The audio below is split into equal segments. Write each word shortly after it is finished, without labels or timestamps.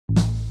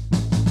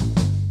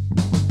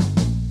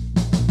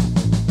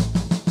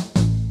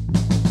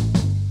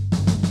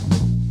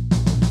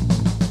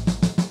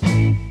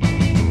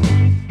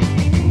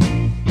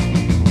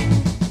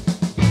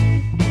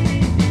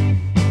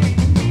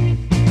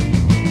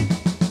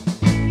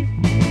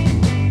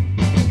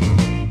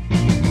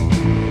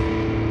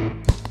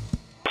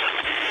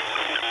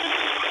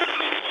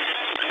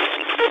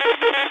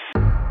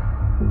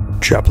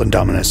Chaplain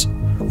Dominus,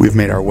 we've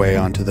made our way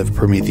onto the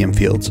Promethean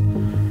fields.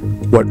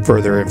 What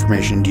further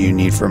information do you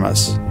need from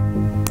us?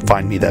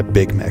 Find me that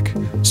big mech,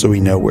 so we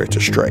know where to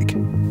strike.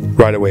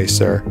 Right away,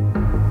 sir.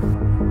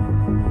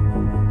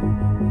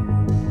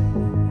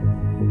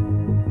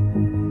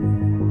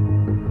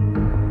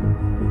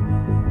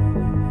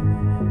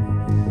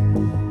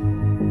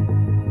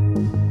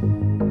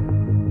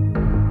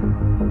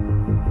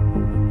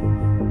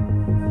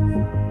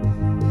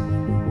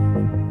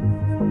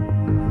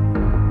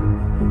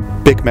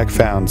 Big mech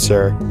found,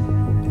 sir.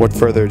 What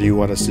further do you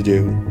want us to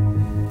do?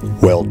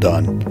 Well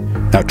done.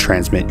 Now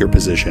transmit your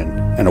position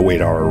and await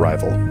our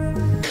arrival.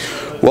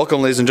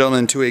 Welcome, ladies and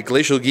gentlemen, to a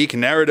Glacial Geek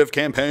narrative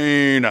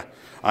campaign.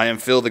 I am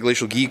Phil, the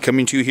Glacial Geek,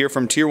 coming to you here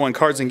from Tier 1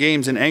 Cards and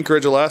Games in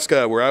Anchorage,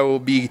 Alaska, where I will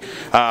be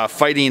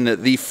fighting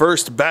the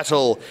first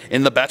battle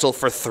in the battle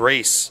for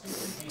Thrace.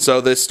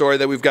 So the story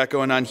that we've got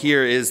going on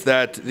here is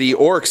that the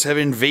Orks have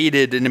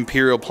invaded an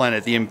Imperial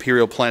planet, the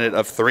Imperial planet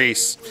of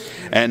Thrace,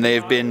 and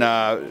they've been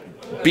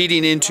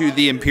beating into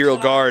the Imperial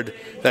Guard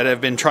that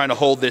have been trying to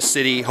hold this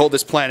city, hold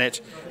this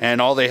planet, and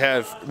all they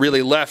have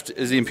really left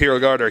is the Imperial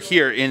Guard are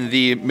here in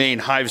the main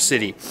hive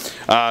city.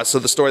 So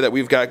the story that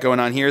we've got going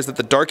on here is that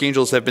the Dark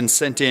Angels have been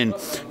sent in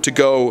to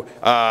go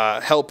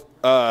help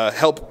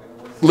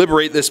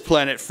liberate this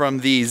planet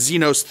from the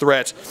xenos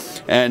threat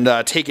and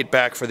take it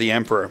back for the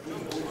Emperor.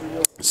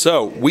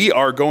 So, we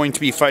are going to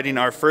be fighting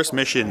our first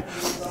mission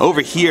over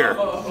here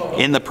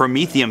in the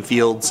Promethean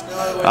fields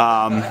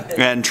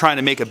and trying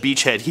to make a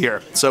beachhead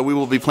here. So we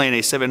will be playing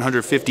a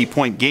 750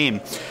 point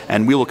game,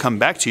 and we will come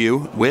back to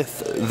you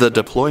with the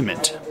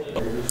deployment.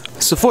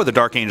 So for the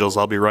Dark Angels,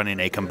 I'll be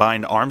running a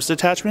combined arms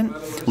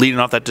detachment. Leading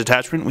off that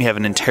detachment, we have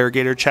an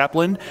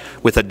Interrogator-Chaplain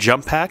with a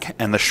jump pack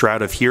and the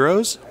Shroud of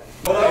Heroes.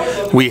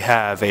 We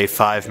have a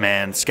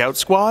 5-man scout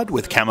squad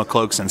with camo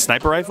cloaks and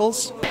sniper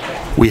rifles.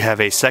 We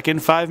have a second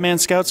 5-man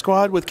scout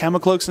squad with camo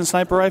cloaks and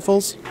sniper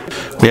rifles.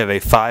 We have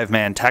a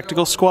 5-man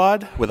tactical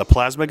squad with a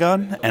plasma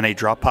gun and a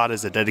drop pod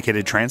as a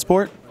dedicated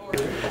transport.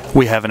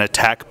 We have an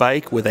attack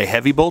bike with a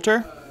heavy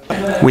bolter.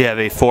 We have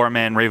a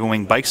 4-man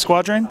Ravenwing bike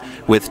squadron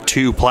with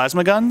 2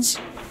 plasma guns.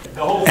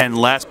 And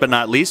last but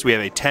not least, we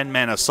have a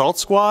 10-man assault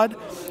squad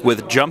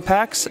with jump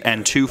packs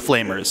and 2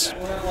 flamers.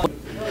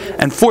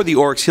 And for the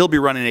Orks, he'll be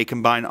running a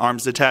combined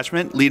arms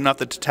detachment. Leading off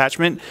the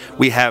detachment,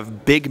 we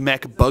have Big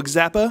Mech Bug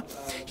Zappa.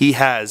 He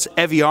has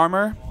heavy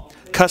armor,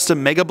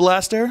 custom Mega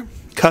Blaster,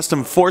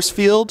 custom force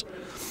field,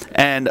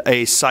 and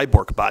a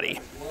cyborg body.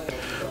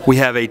 We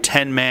have a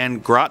 10-man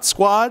Grot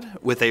squad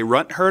with a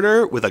runt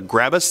herder with a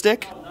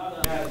grab-a-stick.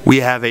 We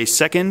have a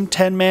second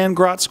 10-man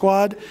Grot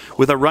squad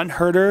with a runt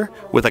herder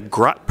with a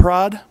Grot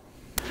prod.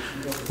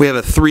 We have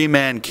a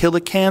 3-man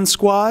Killican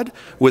squad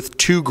with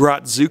 2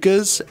 Grot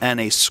Zukas and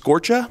a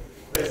Scorcha.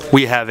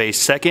 We have a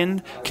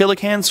second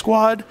Killican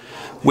squad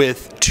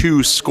with 2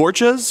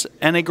 Scorchas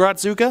and a Grot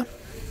Zuka.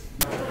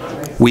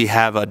 We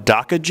have a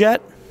Daka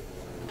Jet.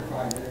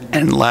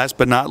 And last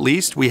but not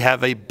least, we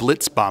have a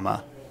Blitz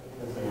Bomber.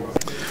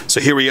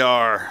 So here we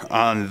are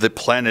on the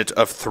planet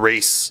of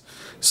Thrace.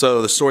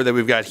 So the story that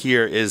we've got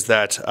here is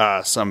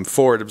that some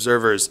forward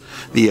observers,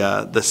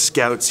 the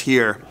scouts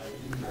here,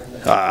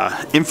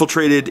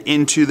 infiltrated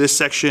into this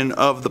section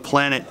of the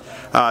planet,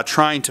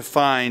 trying to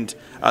find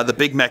the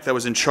big mech that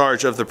was in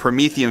charge of the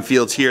Promethean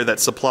fields here that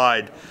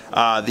supplied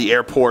the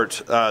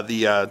airport,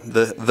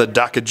 the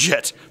Daka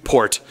jet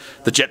port,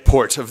 the jet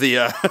port of the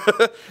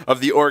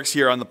of the Orks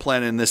here on the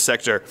planet in this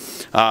sector.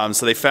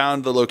 So they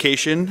found the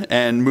location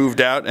and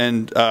moved out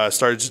and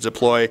started to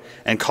deploy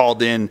and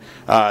called in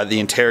the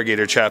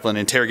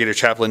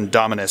Interrogator-Chaplain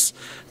Dominus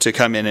to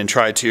come in and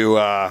try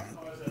to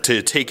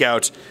take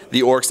out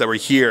the Orks that were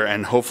here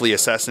and hopefully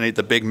assassinate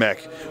the big mech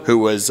who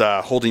was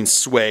holding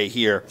sway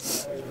here.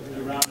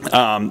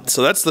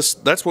 So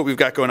that's what we've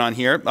got going on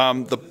here.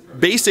 The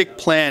basic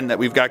plan that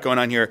we've got going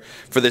on here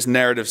for this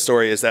narrative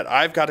story is that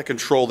I've got to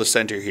control the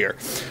center here.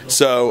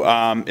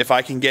 So if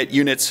I can get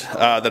units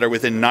that are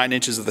within 9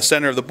 inches of the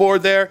center of the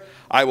board there,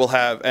 I will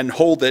have and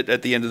hold it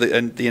at the end of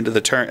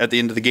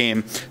the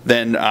game.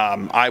 Then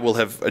I will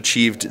have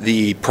achieved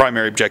the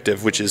primary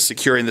objective, which is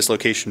securing this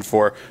location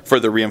for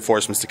further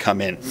reinforcements to come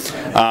in.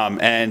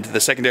 And the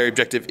secondary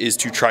objective is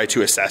to try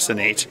to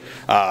assassinate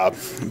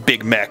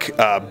Big Mech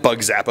Bug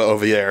Zappa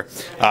over there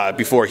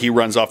before he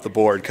runs off the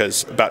board.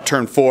 Because about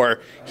turn 4,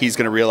 he's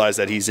going to realize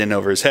that he's in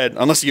over his head,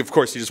 unless he, of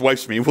course, he just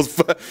wipes me,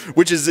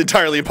 which is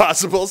entirely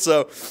impossible.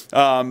 So,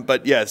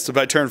 but yeah, so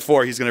by turn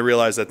 4, he's going to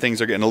realize that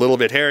things are getting a little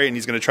bit hairy, and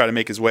he's going to try to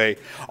make his way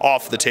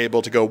off the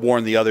table to go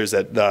warn the others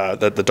that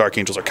the Dark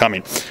Angels are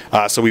coming.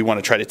 So we want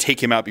to try to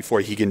take him out before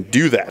he can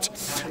do that.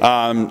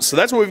 So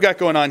that's what we've got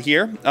going on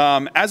here.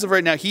 As of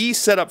right now, he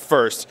set up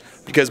first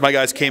because my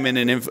guys came in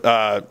and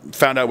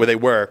found out where they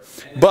were.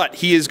 But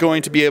he is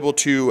going to be able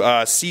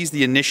to seize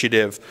the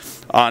initiative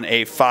on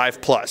a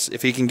 5+.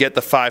 If he can get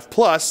the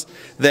 5+,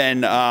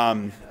 then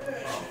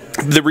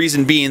The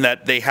reason being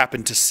that they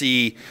happened to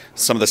see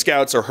some of the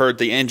scouts or heard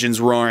the engines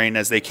roaring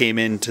as they came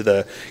onto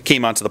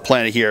the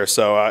planet here.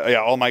 So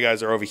yeah, all my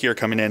guys are over here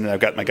coming in, and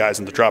I've got my guys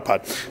in the drop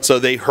pod. So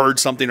they heard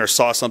something or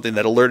saw something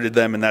that alerted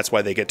them, and that's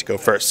why they get to go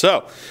first.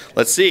 So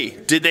let's see.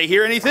 Did they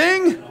hear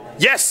anything?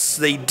 Yes,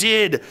 they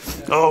did.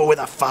 Oh, with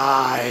a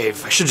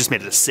 5. I should have just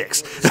made it a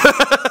 6.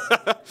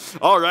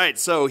 All right,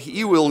 so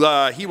he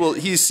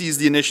sees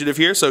the initiative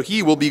here, so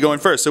he will be going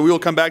first. So we will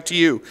come back to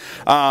you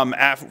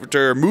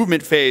after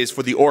movement phase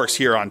for the Orks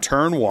here on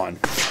turn 1.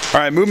 All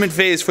right, movement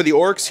phase for the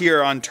Orks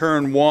here on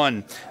turn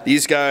 1.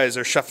 These guys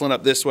are shuffling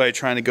up this way,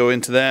 trying to go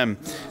into them.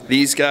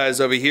 These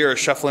guys over here are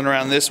shuffling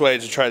around this way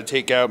to try to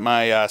take out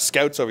my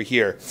scouts over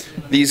here.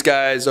 These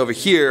guys over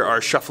here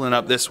are shuffling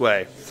up this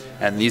way.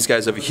 And these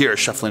guys over here are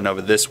shuffling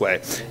over this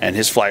way. And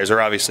his flyers are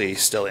obviously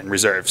still in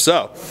reserve.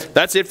 So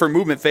that's it for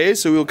movement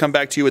phase. So we will come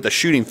back to you with the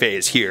shooting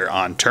phase here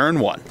on turn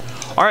 1.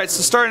 All right,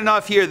 so starting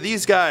off here,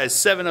 these guys,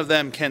 7 of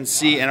them can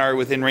see and are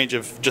within range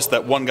of just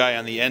that one guy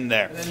on the end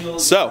there.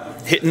 So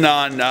hitting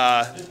on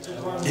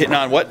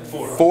what?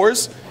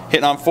 4s?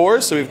 Hitting on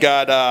 4s. So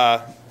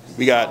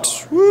we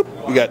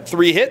got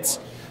 3 hits.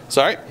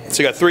 Sorry.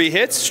 So we got 3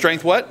 hits.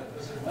 Strength what?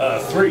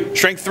 3.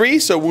 Strength 3.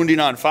 So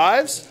wounding on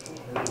 5s.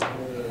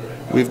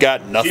 We've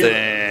got nothing.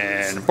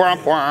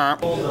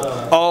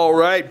 All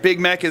right, Big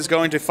Mech is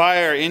going to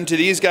fire into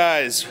these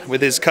guys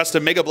with his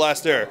custom Mega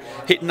Blaster.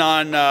 Hitting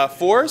on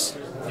 4s.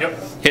 Yep.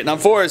 Hitting on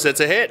 4s, that's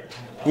a hit.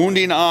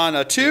 Wounding on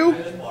a 2.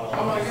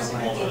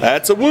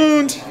 That's a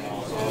wound.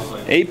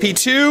 AP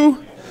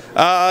 2.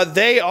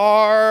 They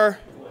are...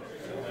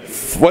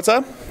 What's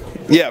up?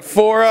 Yeah,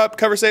 4 up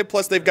cover save,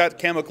 plus they've got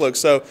camo cloak,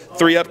 so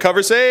 3 up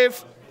cover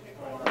save.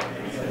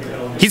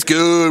 He's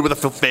good with a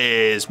filth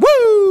phase.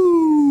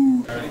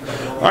 Woo!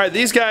 Alright,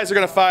 these guys are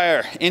going to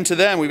fire into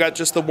them. We've got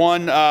just the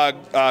one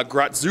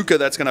Grotzuka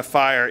that's going to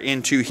fire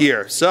into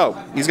here. So,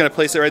 he's going to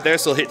place it right there,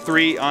 so he'll hit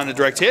 3 on a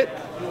direct hit.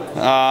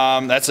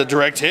 That's a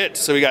direct hit.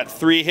 So we got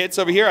 3 hits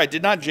over here. I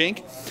did not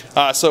jink.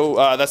 So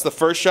that's the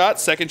first shot.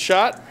 Second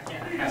shot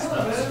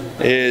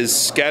is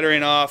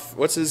scattering off,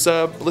 what's his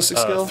ballistic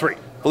skill? 3.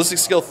 Ballistic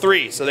skill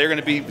 3. So they're going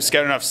to be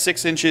scattering off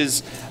 6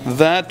 inches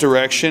that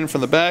direction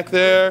from the back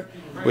there,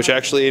 which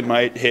actually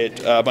might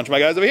hit a bunch of my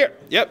guys over here.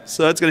 Yep,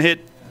 so that's going to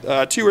hit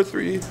 2 or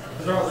 3.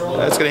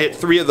 That's going to hit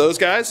 3 of those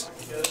guys.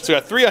 So we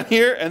got 3 on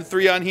here and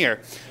 3 on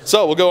here.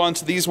 So we'll go on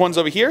to these ones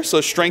over here.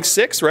 So strength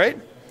 6, right?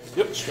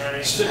 Yep,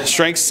 strength 6.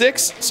 Strength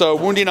 6. So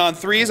wounding on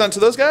 3s onto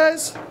those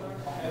guys.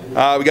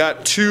 We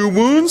got 2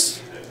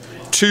 wounds.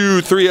 2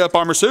 3-up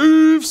armor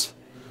saves.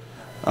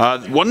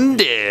 1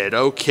 dead.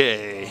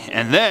 Okay.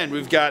 And then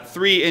we've got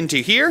 3 into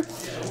here.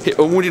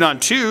 Wounding on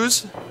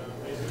 2s.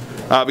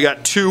 We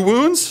got 2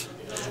 wounds.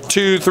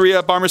 2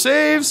 3-up armor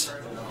saves.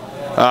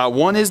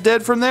 1 is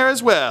dead from there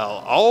as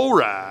well.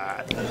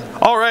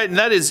 Alright, and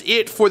that is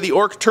it for the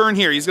Ork turn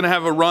here. He's going to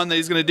have a run that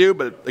he's going to do,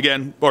 but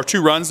again, or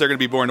 2 runs, they're going to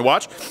be boring to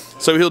watch.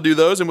 So he'll do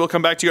those, and we'll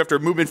come back to you after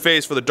movement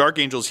phase for the Dark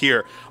Angels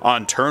here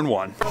on turn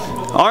 1.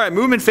 Alright,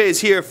 movement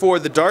phase here for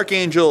the Dark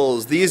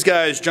Angels. These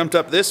guys jumped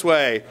up this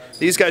way.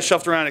 These guys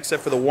shuffled around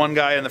except for the one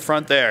guy in the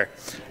front there.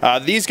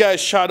 These guys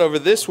shot over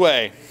this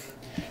way.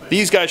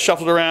 These guys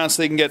shuffled around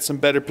so they can get some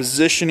better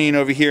positioning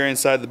over here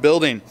inside the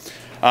building.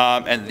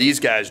 And these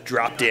guys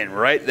dropped in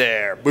right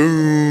there.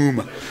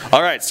 Boom.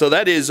 Alright, so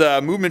that is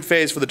movement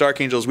phase for the Dark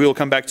Angels. We will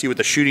come back to you with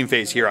the shooting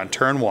phase here on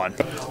turn 1.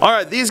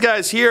 Alright, these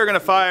guys here are going to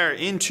fire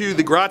into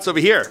the grots over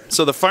here.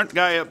 So the front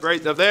guy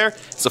right up there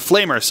is a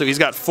flamer. So he's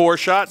got 4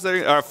 shots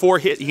there, or 4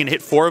 hit. He can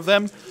hit 4 of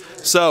them.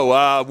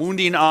 So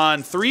wounding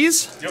on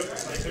 3s.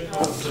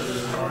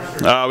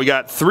 Yep. We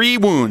got 3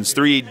 wounds,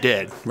 3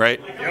 dead, right?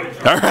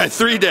 Yep. Alright,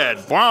 3 dead.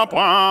 Bwah,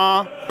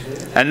 bwah.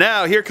 And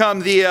now here come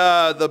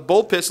the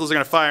bolt pistols are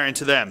going to fire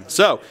into them.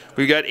 So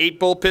we've got 8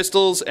 bolt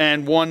pistols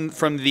and 1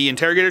 from the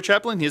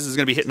Interrogator-Chaplain. His is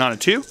going to be hitting on a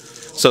 2.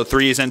 So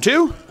 3s and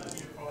 2.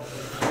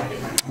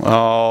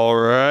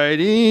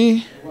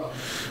 Alrighty.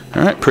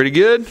 Alright, pretty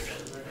good.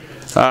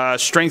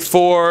 Strength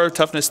 4,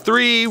 toughness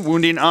 3,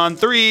 wounding on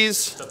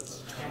 3s.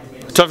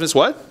 Toughness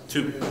what?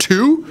 2.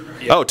 2?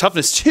 Yeah. Oh,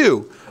 toughness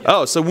 2.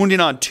 Oh, so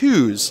wounding on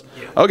 2s.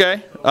 Yeah.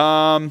 Okay.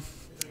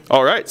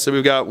 Alright, so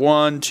we've got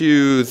 1,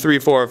 2, 3,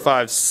 4,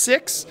 5,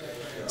 6.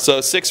 So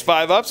 6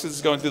 5-ups because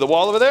it's going through the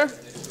wall over there.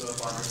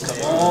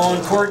 Come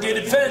on,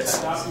 corrugated fence.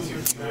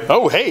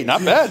 Oh, hey,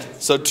 not bad.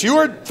 So 2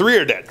 or 3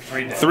 are dead.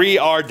 3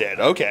 are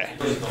dead. Okay.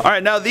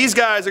 Alright, now these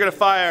guys are going to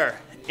fire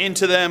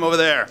into them over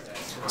there.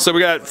 So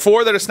we got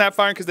 4 that are snap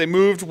firing because they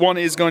moved. 1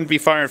 is going to be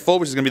firing full,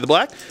 which is going to be the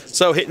black.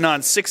 So hitting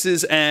on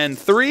 6s and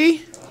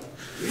 3.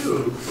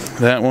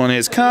 That one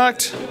is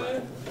cocked.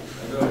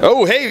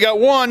 Oh, hey, you got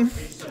 1.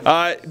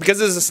 Because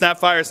this is a snap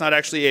fire, it's not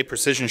actually a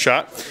precision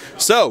shot.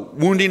 So,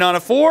 wounding on a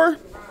 4.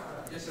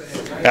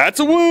 That's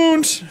a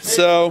wound.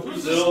 So,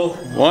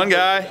 1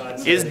 guy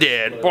is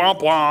dead. Bwah,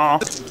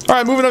 bwah.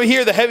 Alright, moving over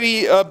here, the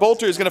heavy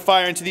bolter is going to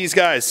fire into these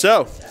guys.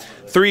 So,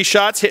 3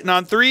 shots hitting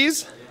on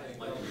 3s.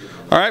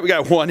 Alright, we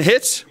got 1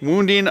 hit.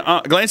 Wounding,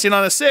 glancing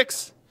on a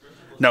 6.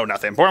 No,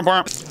 nothing.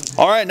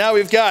 Alright, now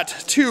we've got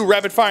 2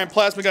 rapid fire and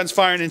plasma guns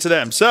firing into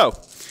them. So,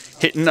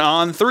 hitting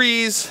on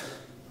 3s.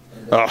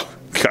 Oh,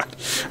 God.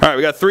 All right,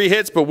 we got 3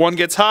 hits, but 1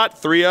 gets hot.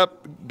 3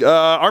 up,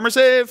 armor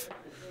save.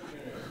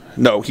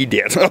 No, he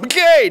did.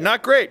 Okay,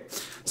 not great.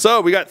 So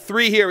we got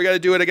 3 here. We got to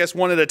do it, I guess,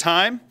 1 at a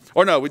time.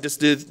 Or no, we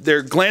just did,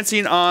 they're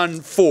glancing on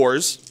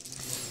 4s.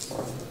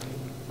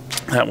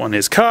 That one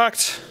is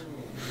cocked.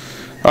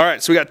 All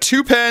right, so we got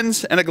 2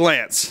 pens and a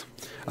glance.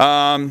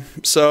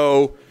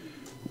 So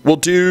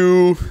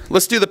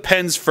let's do the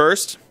pens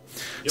first.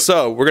 Yep.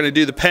 So we're going to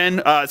do the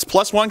pen. It's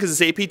 +1 because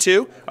it's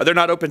AP2. They're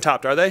not open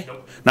topped, are they?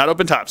 Nope. Not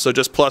open top. So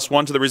just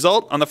 +1 to the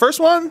result. On the first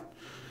one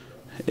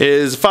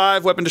is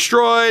 5, weapon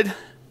destroyed.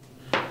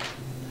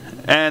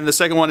 And the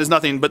second one is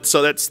nothing. But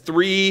so that's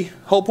 3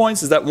 hull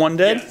points. Is that 1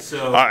 dead? Yeah,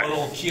 so all right. 1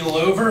 will keel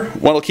over.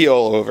 1 will keel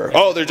over.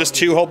 Oh, they're just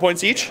 2 hull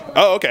points each?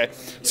 Oh, okay.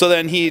 So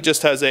then he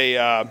just has a,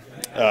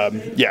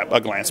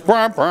 a glance.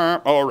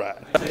 All right.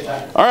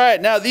 All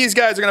right, now these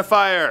guys are going to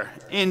fire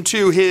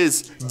into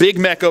his big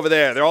mech over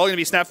there. They're all going to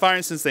be snap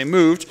firing since they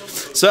moved.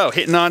 So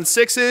hitting on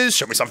 6s.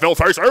 Show me some filth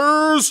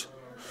facers.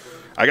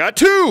 I got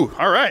 2.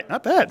 All right,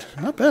 not bad,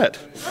 not bad.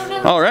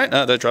 All right,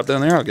 that dropped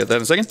down there. I'll get that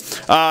in a second.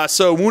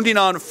 So wounding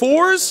on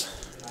 4s.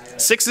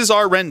 6s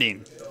are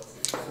rending.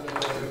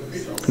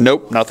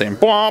 Nope, nothing.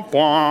 Bwah,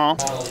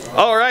 bwah.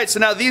 All right, so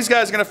now these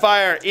guys are going to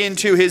fire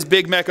into his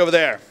big mech over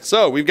there.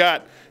 So we've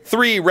got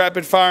 3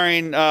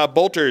 rapid-firing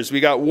bolters. We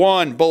got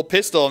 1 bolt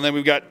pistol, and then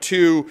we've got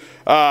 2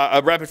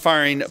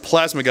 rapid-firing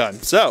plasma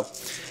gun. So,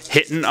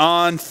 hitting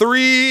on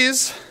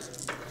 3s.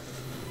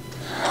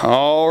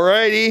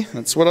 Alrighty,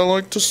 that's what I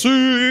like to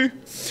see.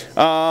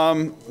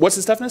 What's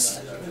his toughness?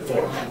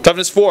 4.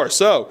 Toughness 4.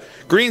 So,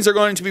 greens are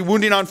going to be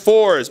wounding on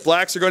 4s.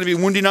 Blacks are going to be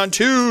wounding on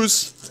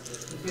 2s.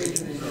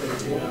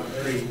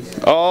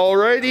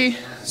 Alrighty,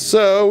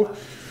 so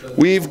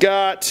we've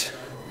got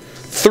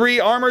 3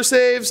 armor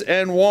saves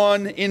and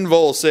 1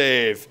 invul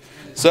save.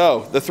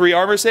 So, the 3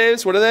 armor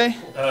saves, what are they?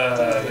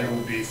 They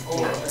will be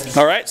 4-ups.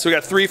 Alright, so we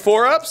got 3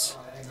 4-ups.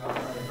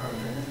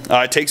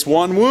 It takes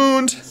 1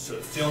 wound. So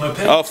feel no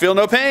pain. Oh, feel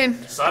no pain.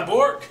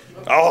 Cyborg.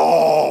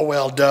 Oh,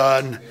 well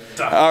done.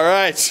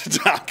 Alright,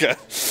 Daka.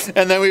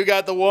 And then we've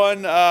got the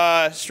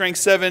 1 strength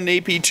 7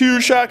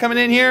 AP2 shot coming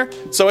in here.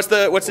 So what's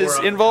his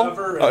invul?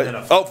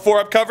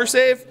 4-up cover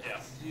save? Yeah.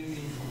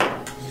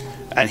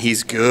 And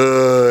he's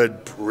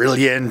good.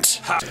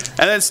 Brilliant.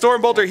 And then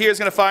Stormbolter here is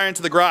going to fire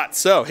into the grot.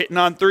 So, hitting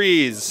on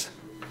 3s.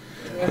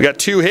 We got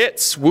 2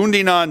 hits.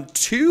 Wounding on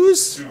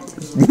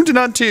 2s? Wounding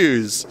on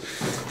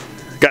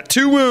 2s. Got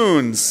 2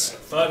 wounds.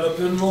 5-up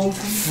invul.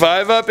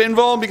 5-up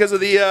invul because of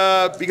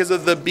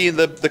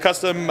the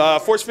custom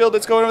force field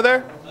that's going over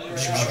there?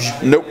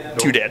 Nope.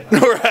 2 dead.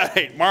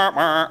 Alright.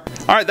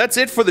 Alright, that's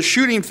it for the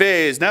shooting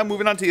phase. Now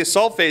moving on to the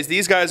assault phase.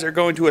 These guys are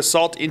going to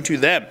assault into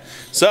them.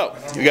 So,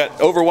 we got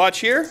Overwatch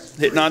here,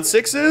 hitting on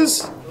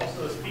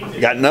 6s.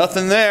 Got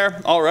nothing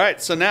there.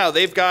 Alright, so now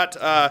they've got,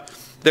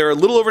 they're a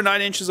little over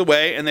 9 inches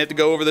away, and they have to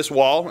go over this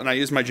wall, and I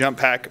use my jump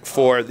pack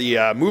for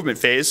the movement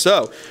phase.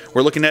 So,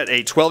 we're looking at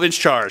a 12-inch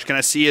charge. Can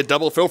I see a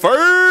double fill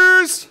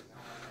first?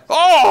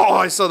 Oh,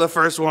 I saw the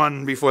first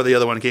one before the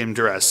other one came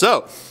to rest.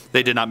 So,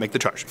 they did not make the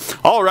charge.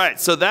 All right,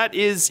 so that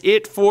is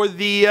it for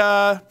the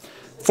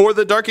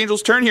Dark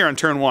Angel's turn here on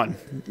turn 1.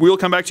 We'll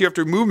come back to you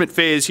after movement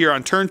phase here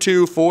on turn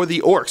 2 for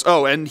the Orks.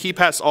 Oh, and he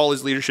passed all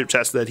his leadership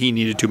tests that he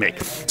needed to make.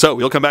 So,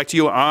 we'll come back to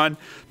you on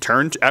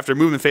after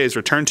movement phase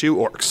for turn 2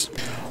 Orks.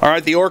 All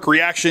right, the Ork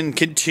reaction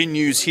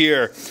continues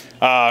here.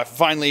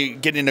 Finally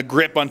getting a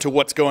grip onto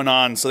what's going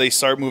on, so they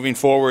start moving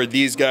forward.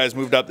 These guys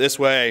moved up this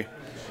way.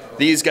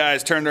 These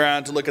guys turned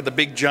around to look at the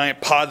big giant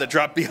pod that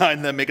dropped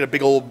behind them, making a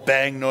big old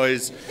bang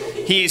noise.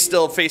 He's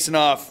still facing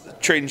off,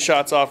 trading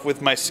shots off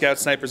with my scout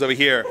snipers over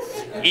here.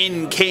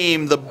 In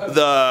came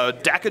the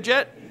Daka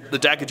jet. The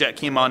Daka jet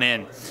came on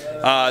in.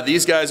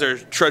 These guys are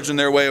trudging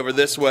their way over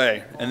this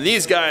way. And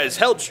these guys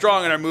held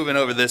strong and are moving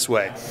over this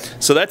way.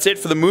 So that's it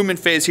for the movement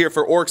phase here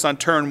for Orks on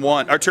turn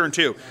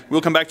 2. We'll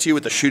come back to you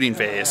with the shooting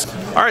phase.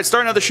 Alright,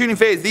 starting out the shooting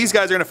phase, these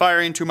guys are going to fire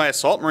into my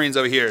assault marines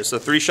over here. So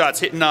 3 shots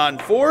hitting on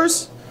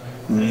 4s.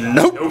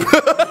 Nope.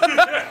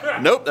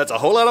 Nope, that's a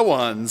whole lot of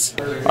 1s.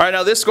 Alright,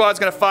 now this squad's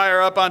going to fire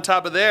up on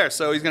top of there.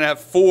 So he's going to have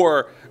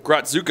 4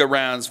 Grotzuka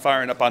rounds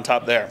firing up on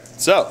top there.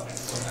 So,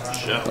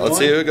 let's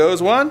see who it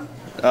goes. 1.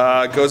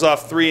 Goes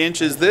off 3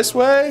 inches this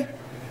way.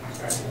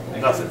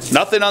 Nothing.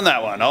 Nothing on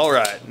that one.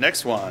 Alright,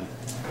 next one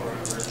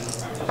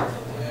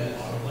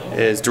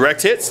is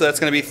direct hit, so that's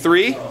going to be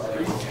 3.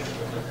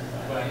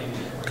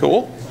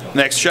 Cool.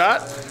 Next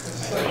shot.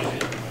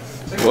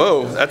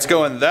 Whoa, that's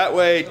going that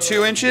way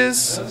 2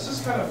 inches.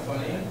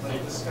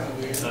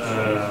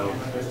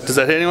 Does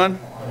that hit anyone?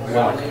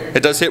 1.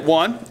 It does hit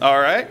 1.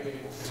 Alright.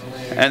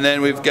 And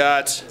then we've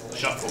got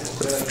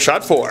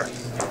shot 4.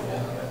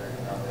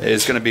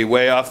 It's going to be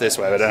way off this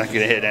way, but I'm not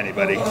going to hit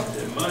anybody.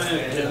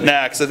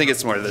 Nah, because I think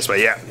it's more this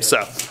way. Yeah.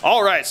 So,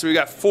 alright, so we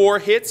got 4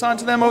 hits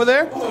onto them over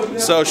there.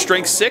 So,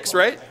 strength 6,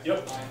 right?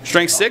 Yep.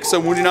 Strength 6, so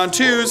wounding on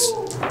 2s.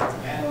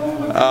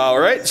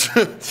 Alright,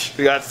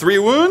 we got 3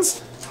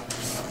 wounds.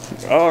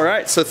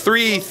 Alright, so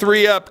 3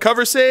 3-up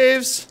cover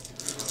saves.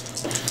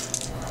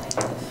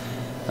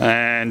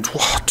 And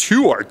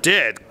 2 are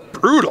dead.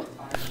 Brutal.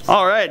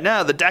 All right,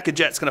 now the Daka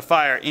Jet's gonna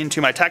fire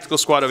into my tactical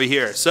squad over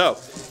here. So,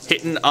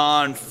 hitting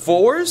on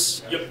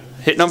 4s. Yep.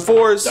 Hitting on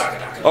 4s.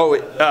 Daka. Oh,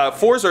 wait,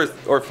 4s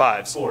or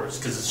 5s? 4s,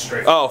 because it's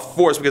straight. Oh,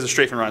 4s because of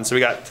strafe and run. So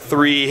we got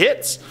 3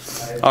 hits.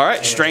 All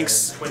right,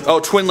 strengths. Oh,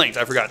 twin linked.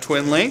 I forgot.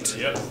 Twin linked.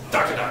 Yep.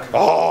 Daka.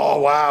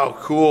 Oh, wow,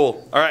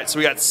 cool. All right, so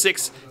we got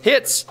 6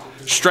 hits.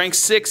 Strength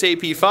 6,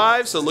 AP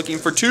 5. So looking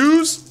for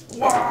 2s.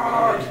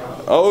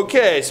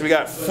 Okay, so we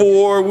got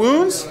 4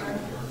 wounds.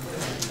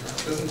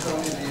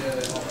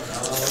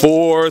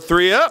 4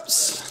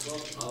 3-ups.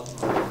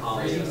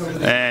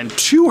 And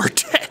 2 are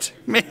dead.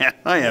 Man,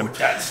 I am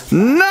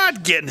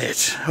not getting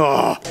it.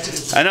 Oh.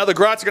 And now the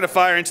Grots are going to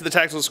fire into the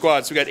tactical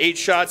squad. So we got 8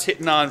 shots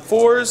hitting on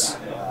 4s.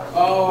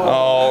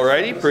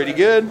 Alrighty, pretty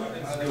good.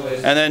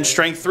 And then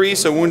strength 3,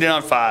 so wounding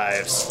on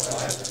 5s.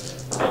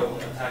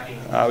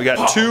 We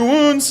got 2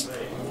 wounds.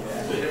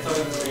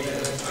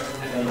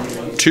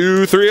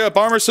 2 3-up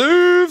armor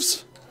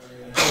saves.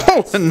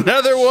 Oh,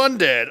 another one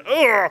dead.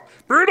 Oh,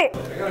 brutal.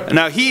 And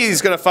now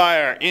he's going to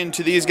fire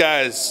into these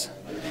guys.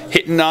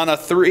 Hitting on a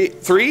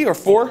 3 or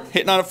 4.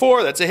 Hitting on a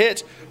 4, that's a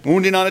hit.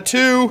 Wounding on a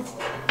 2.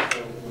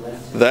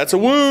 That's a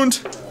wound.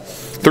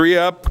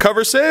 3-up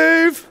cover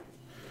save.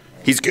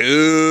 He's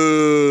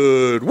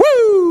good.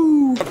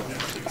 Woo!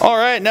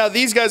 Alright, now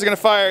these guys are going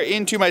to fire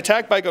into my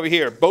attack bike over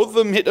here. Both of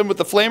them hit them with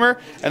the flamer,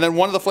 and then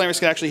one of the flamers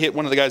can actually hit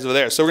one of the guys over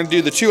there. So we're going to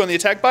do the 2 on the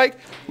attack bike.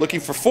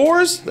 Looking for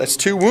 4s. That's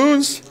 2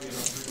 wounds.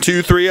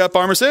 2 3-up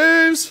armor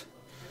saves.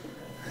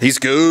 He's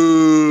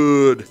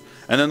good.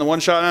 And then the 1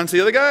 shot onto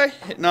the other guy,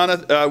 hitting on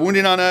a,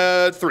 wounding on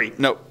a 3.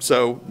 Nope,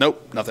 so,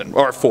 nope, nothing.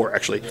 Or 4,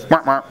 actually.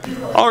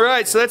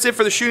 Alright, so that's it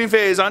for the shooting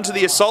phase. On to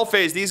the assault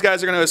phase. These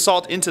guys are going to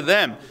assault into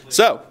them.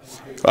 So,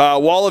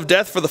 Wall of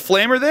Death for the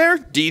flamer there.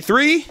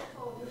 D3.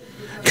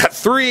 Got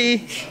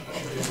 3.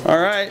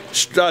 Alright,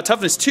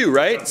 toughness 2,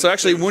 right? So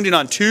actually wounding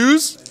on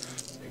 2s.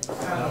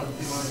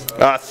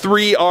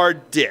 3 are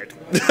dead.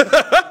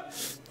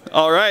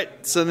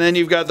 Alright, so then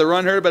you've got the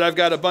run herd, but I've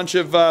got a bunch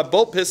of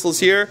bolt pistols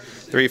here.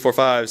 3, 4,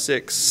 5,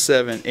 6,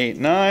 7, 8,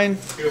 9.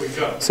 Here we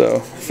go. So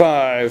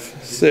 5,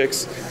 6,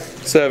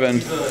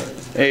 7,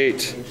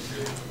 8,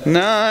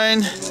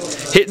 9.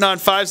 Hitting on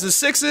 5s and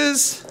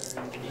 6s.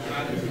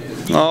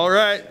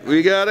 Alright,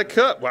 we got a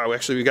cut. Wow,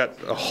 actually we got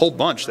a whole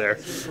bunch there.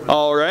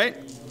 Alright,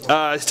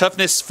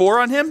 toughness 4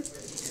 on him.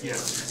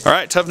 Yes.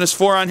 Alright, toughness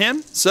 4 on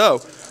him.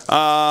 So,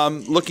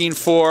 looking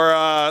for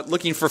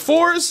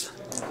 4s.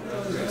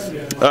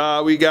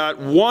 We got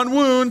 1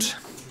 wound.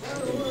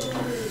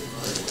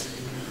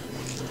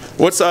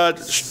 What's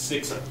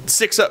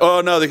 6?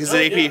 Oh no, because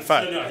it's AP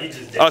 5. No, he's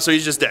just dead. Oh, so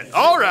he's just dead.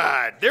 All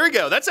right, there we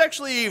go. That's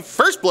actually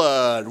first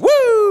blood.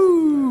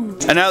 Woo!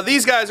 And now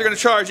these guys are going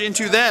to charge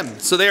into them.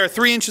 So they are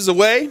 3 inches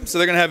away. So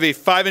they're going to have a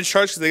 5-inch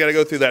charge because they got to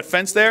go through that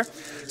fence there.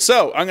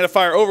 So I'm going to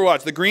fire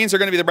Overwatch. The greens are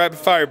going to be the rapid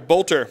fire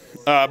bolter.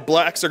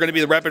 Blacks are going to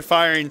be the rapid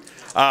firing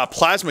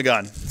plasma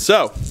gun.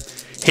 So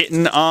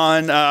hitting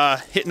on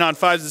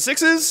 5s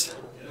and 6s.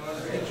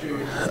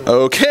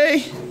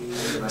 Okay.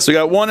 So we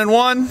got 1 and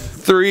 1,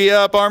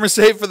 3-up armor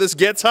save for this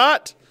gets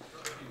hot.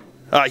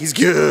 He's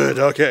good.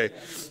 Okay.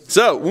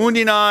 So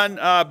wounding on,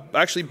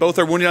 actually both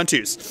are wounding on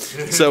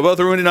 2s. So both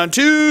are wounding on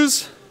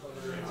 2s.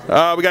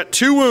 We got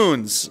 2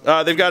 wounds.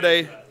 They've got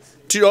a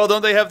 2. Oh,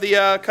 don't they have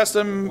the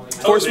custom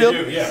force field?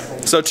 Do, yeah.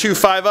 So 2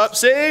 5-up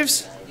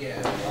saves. We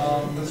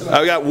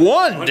got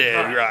 1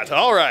 dead Grot.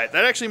 All right,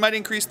 that actually might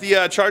increase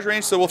the charge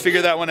range, so we'll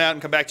figure that one out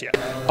and come back to you.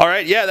 All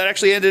right, yeah, that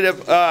actually ended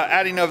up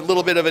adding a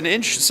little bit of an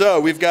inch. So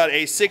we've got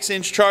a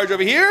 6-inch charge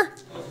over here.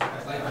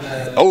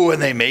 Oh,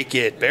 and they make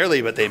it.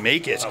 Barely, but they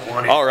make it.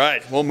 All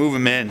right, we'll move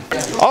them in.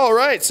 All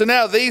right, so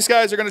now these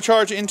guys are going to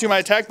charge into my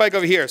attack bike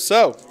over here.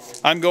 So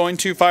I'm going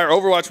to fire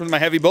Overwatch with my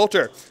heavy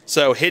bolter.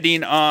 So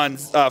hitting on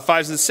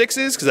 5s and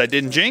 6s because I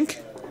didn't jink.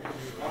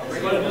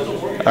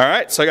 All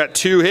right, so I got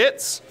 2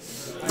 hits.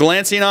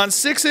 Glancing on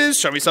 6s.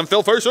 Show me some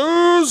fill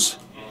faces.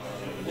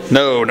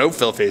 No, no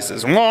fill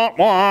faces. Wah,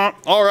 wah.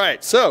 All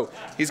right, so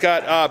he's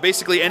got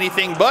basically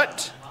anything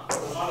but.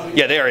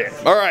 Yeah, they are in.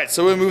 All right,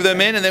 so we'll move them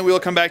in, and then we'll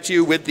come back to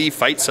you with the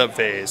fight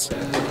subphase.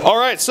 All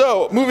right,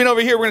 so moving over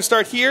here, we're going to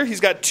start here.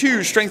 He's got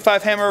 2 strength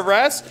 5 hammer of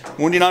wrath,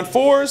 wounding on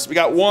 4s. We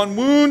got 1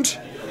 wound,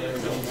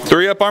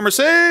 3-up armor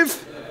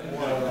save.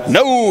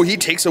 No, he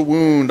takes a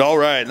wound. All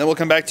right, and then we'll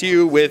come back to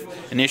you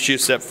with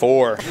initiative step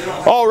 4.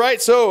 All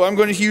right, so I'm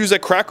going to use a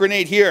crack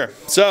grenade here.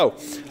 So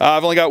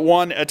I've only got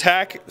 1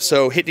 attack,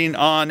 so hitting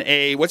on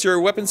a, what's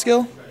your weapon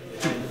skill?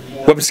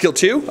 Weapon skill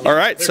 2. All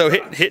right, so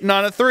hitting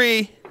on a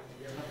 3.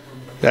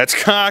 That's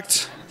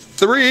cocked.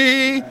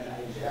 3.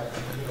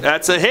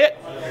 That's a hit.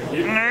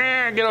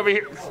 Get over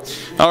here.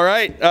 All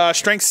right,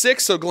 strength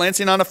 6, so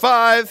glancing on a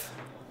 5.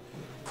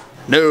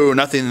 No,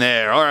 nothing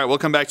there. All right, we'll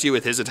come back to you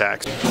with his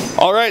attacks.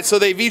 All right, so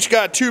they've each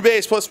got 2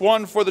 base plus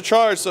 1 for the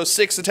charge, so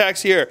 6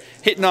 attacks here.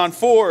 Hitting on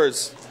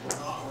 4s.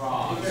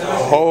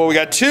 Oh, we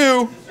got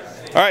 2.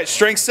 All right,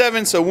 strength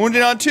 7, so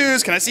wounding on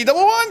 2s. Can I see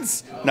double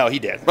 1s? No, he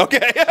did.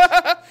 Okay.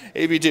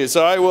 AB2.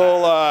 So I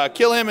will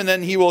kill him, and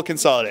then he will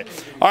consolidate.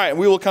 All right,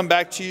 we will come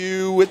back to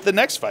you with the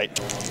next fight.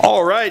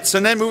 All right, so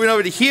then moving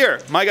over to here,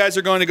 my guys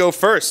are going to go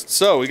first.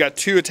 So we got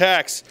 2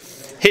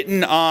 attacks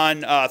hitting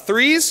on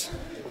 3s.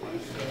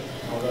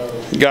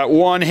 We got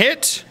 1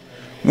 hit.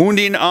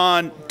 Wounding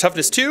on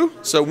toughness 2,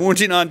 so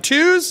wounding on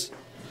 2s.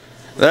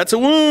 That's a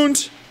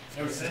wound.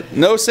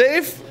 No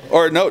save?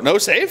 Or no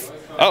save?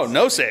 Oh,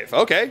 no save.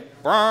 Okay.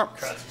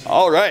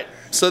 All right.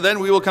 So then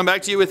we will come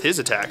back to you with his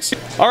attacks.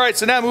 All right,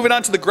 so now moving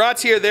on to the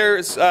Grots here.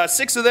 There's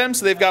 6 of them,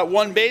 so they've got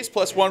 1 base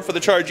plus 1 for the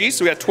charge east,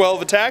 so we got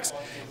 12 attacks.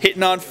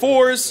 Hitting on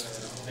 4s.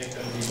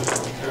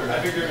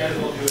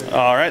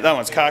 All right, that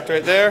one's cocked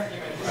right there.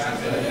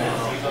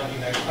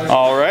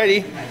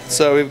 Alrighty,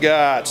 so we've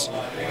got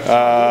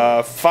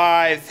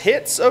 5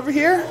 hits over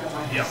here.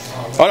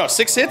 Oh no,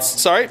 6 hits.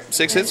 Sorry,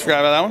 6 hits. Forgot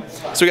about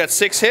that one. So we got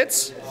 6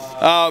 hits.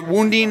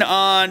 Wounding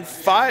on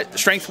 5.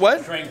 Strength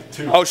what? Strength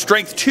 2. Oh,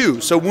 strength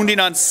 2. So wounding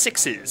on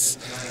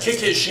 6s. Kick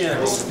his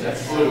shins.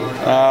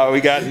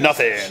 We got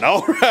nothing.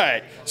 All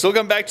right. So we'll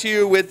come back to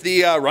you with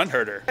the run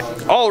herder.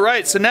 All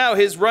right. So now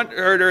his run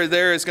herder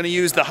there is going to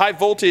use the high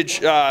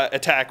voltage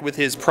attack with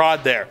his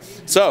prod there.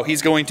 So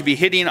he's going to be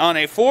hitting on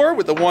a 4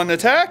 with the 1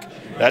 attack.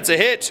 That's a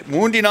hit.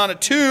 Wounding on a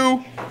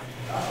 2.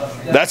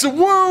 That's a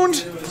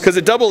wound because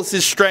it doubles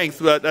his strength.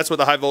 But that's what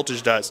the high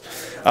voltage does.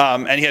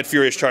 And he had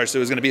furious charge, so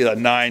it was going to be a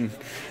 9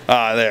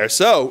 there.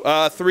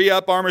 So 3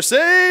 up armor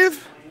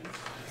save.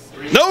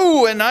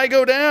 No, and I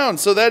go down.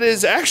 So that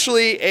is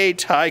actually a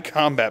tie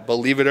combat,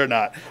 believe it or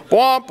not.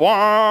 Womp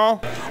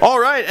womp. All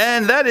right,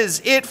 and that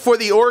is it for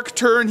the Orc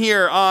turn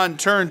here on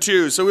turn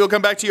 2. So we'll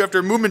come back to you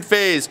after movement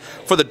phase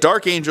for the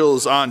Dark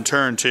Angels on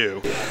turn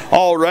 2.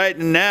 All right,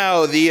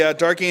 now the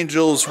Dark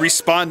Angels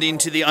responding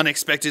to the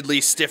unexpectedly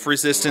stiff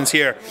resistance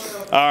here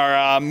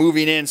are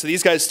moving in. So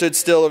these guys stood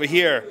still over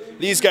here.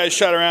 These guys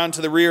shot around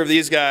to the rear of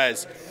these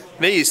guys.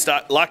 They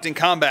locked in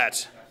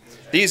combat.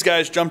 These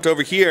guys jumped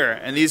over here,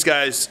 and these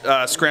guys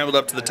scrambled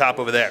up to the top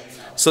over there.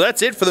 So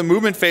that's it for the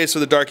movement phase for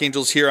the Dark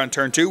Angels here on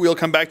turn 2. We'll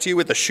come back to you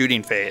with the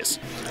shooting phase.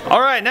 All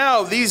right,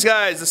 now these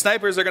guys, the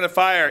snipers, are going to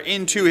fire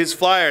into his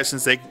flyer.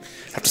 Since they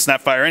have to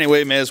snap fire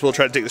anyway, may as well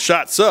try to take the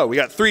shot. So we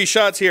got 3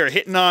 shots here,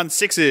 hitting on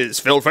 6s.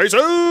 Filled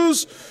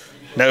faces.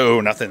 No,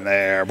 nothing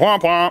there.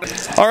 Womp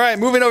womp. All right,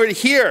 moving over to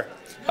here.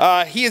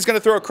 He is going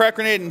to throw a crack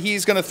grenade, and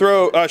he's going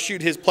to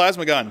shoot his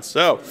plasma gun.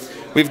 So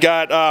we've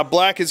got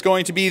black is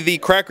going to be the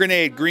crack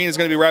grenade. Green is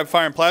going to be rapid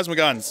fire and plasma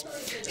guns.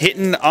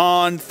 Hitting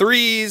on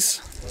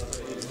 3s.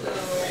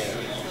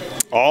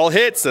 All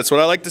hits. That's what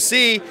I like to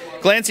see.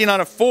 Glancing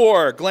on a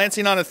 4.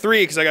 Glancing on a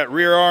 3 because I got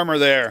rear armor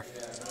there.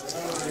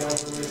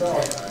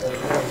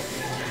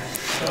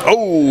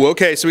 Oh,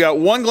 okay. So we got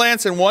 1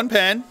 glance and 1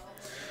 pen.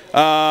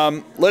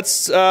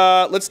 Let's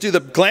do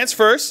the glance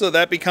first. So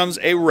that becomes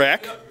a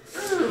wreck.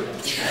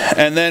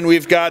 And then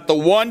we've got the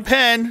 1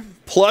 pen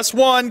plus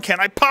 1. Can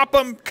I pop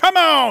him? Come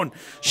on!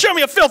 Show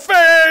me a filth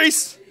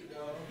face!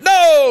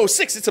 No!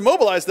 6. It's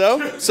immobilized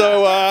though.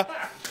 So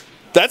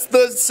that's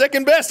the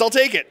second best. I'll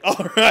take it.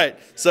 All right.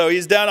 So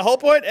he's down a hull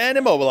point and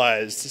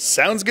immobilized.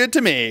 Sounds good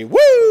to me.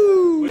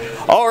 Woo!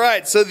 All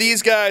right. So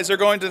these guys are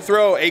going to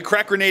throw a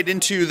crack grenade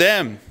into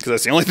them because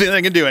that's the only thing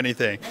that can do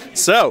anything.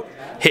 So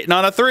hitting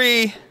on a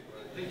 3.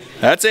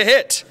 That's a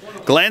hit.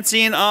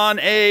 Glancing on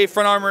a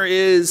front armor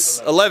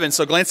is 11,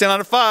 so glancing on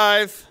a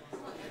 5.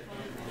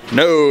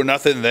 No,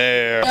 nothing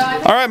there.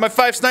 All right, my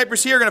 5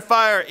 snipers here are going to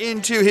fire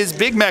into his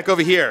big mech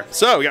over here.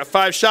 So we got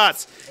 5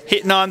 shots,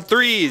 hitting on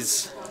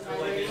 3s.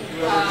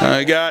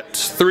 I got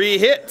 3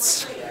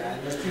 hits.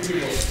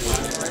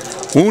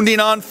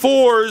 Wounding on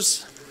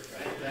 4s.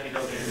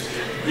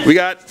 We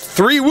got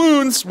 3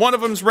 wounds. One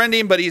of them's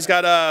rending, but he's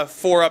got a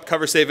 4-up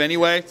cover save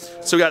anyway.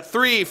 So we got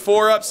 3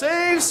 4-up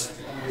saves.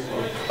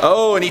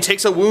 Oh, and he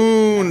takes a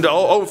wound.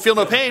 Oh, feel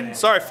no pain.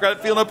 Sorry, forgot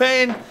to feel no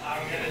pain.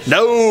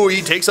 No,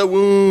 he takes a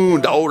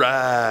wound. All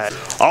right.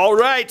 All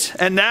right,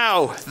 and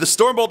now the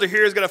Stormbolter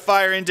here is going to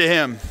fire into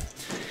him.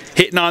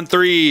 Hitting on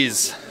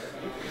 3s.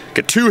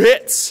 Got 2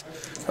 hits.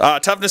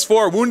 Toughness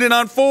 4, wounded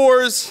on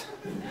 4s.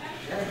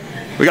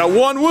 We got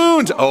 1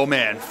 wound. Oh,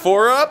 man.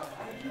 4 up.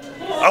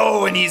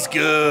 Oh, and he's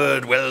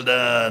good. Well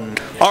done.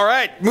 All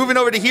right, moving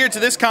over to here to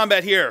this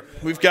combat here.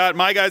 We've got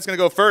my guy's going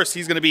to go first.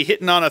 He's going to be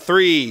hitting on a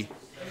 3.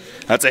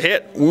 That's a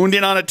hit.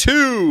 Wounding on a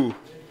 2.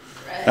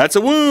 That's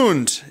a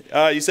wound.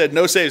 You said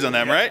no saves on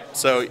them, right?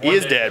 So he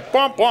is dead.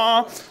 Bwomp,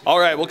 bwomp. All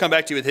right, we'll come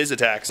back to you with his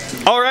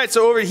attacks. All right,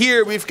 so over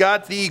here we've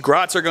got the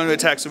Grots are going to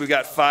attack. So we've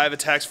got 5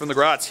 attacks from the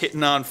Grots,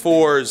 hitting on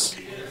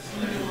 4s.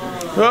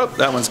 Oh,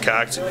 that one's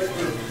cocked.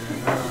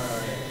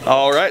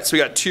 All right, so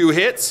we got 2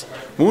 hits.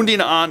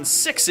 Wounding on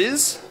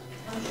 6s.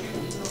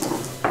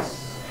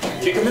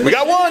 We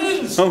got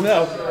 1. Oh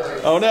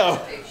no. Oh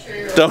no.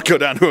 Don't go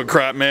down to a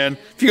grot, man.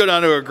 If you go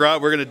down to a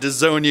grot, we're going to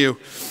disown you.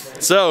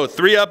 So,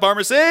 3-up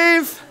armor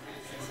save.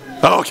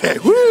 Okay,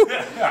 woo!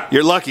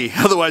 You're lucky.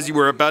 Otherwise, you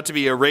were about to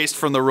be erased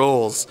from the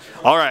rolls.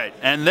 All right,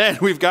 and then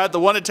we've got the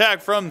 1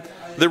 attack from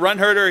the run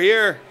herder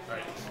here.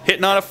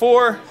 Hitting on a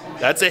 4.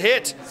 That's a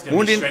hit.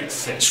 Wounding.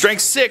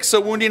 Strength 6,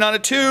 so wounding on a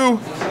 2.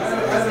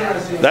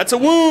 That's a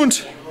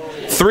wound.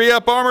 3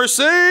 up armor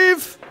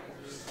save.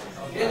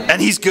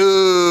 And he's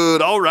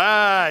good. All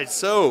right.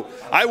 So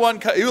I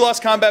won. You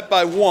lost combat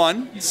by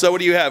 1. So what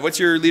do you have? What's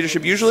your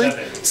leadership usually?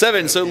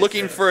 7. So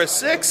looking for a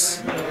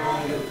 6.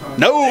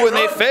 No, and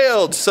they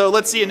failed. So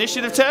let's see,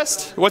 initiative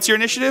test. What's your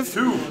initiative?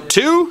 2.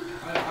 2?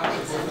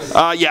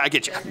 Yeah, I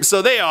get you.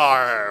 So they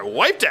are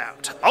wiped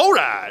out. All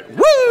right.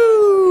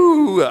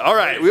 Woo! All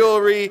right.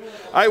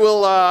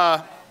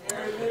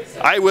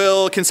 I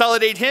will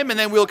consolidate him, and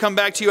then we'll come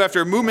back to you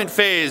after movement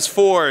phase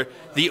for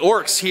the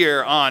Orks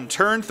here on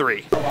turn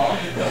 3. All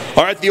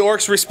right, the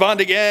Orks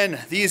respond again.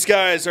 These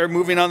guys are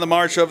moving on the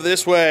march over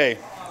this way.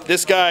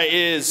 This guy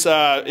is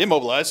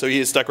immobilized, so he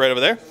is stuck right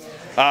over there.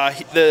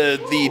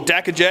 The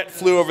Dakajet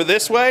flew over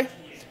this way,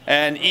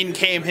 and in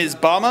came his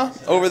bomber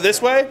over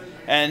this way,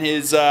 and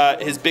his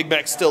big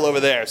mech's still over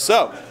there.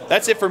 So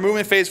that's it for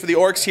movement phase for the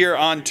Orks here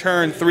on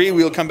turn 3.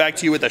 We'll come back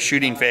to you with a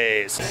shooting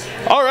phase.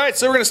 All right,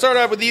 so we're going to start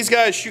off with these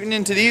guys shooting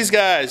into these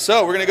guys.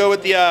 So we're going to go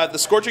with the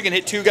Scorcher can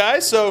hit 2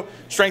 guys. So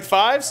strength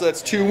 5, so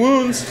that's 2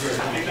 wounds.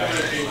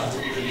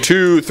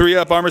 2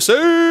 3-up armor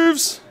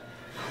saves.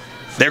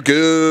 They're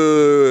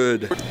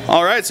good.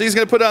 All right, so he's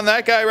going to put on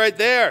that guy right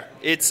there.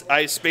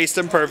 I spaced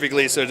him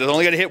perfectly, so it's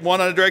only going to hit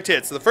 1 on a direct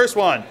hit. So the first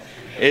one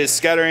is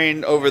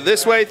scattering over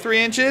this way 3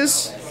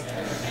 inches.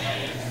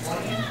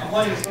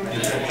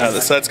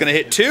 So that's going to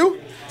hit 2.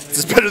 This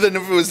is better than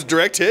if it was a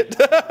direct hit.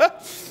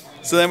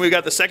 So then we've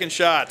got the second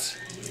shot.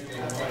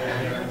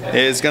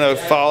 Is going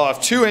to fall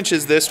off 2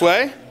 inches this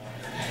way.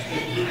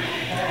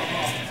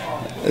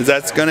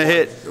 That's going to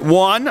hit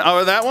 1 out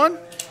of that one.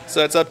 So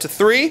that's up to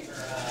 3.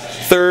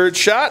 Third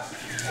shot.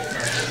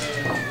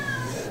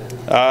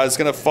 It's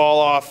going to fall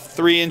off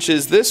 3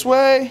 inches this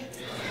way.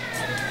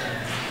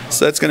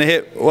 So that's going to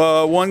hit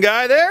 1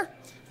 guy there.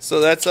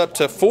 So that's up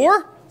to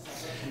 4.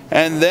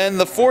 And then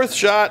the fourth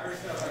shot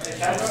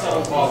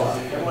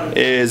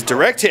is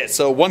direct hit,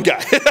 so 1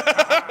 guy.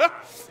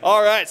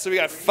 All right, so we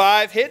got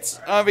 5 hits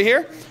over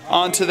here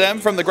onto them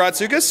from the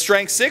Gratsukas.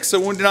 Strength 6,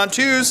 so wounded on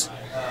 2s.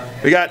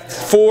 We got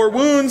 4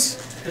 wounds.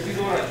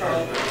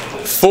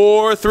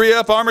 4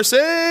 3-up armor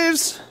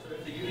saves.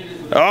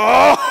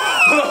 Oh!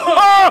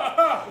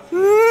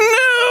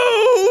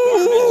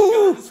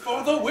 No!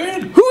 For the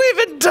win. Who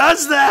even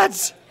does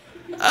that?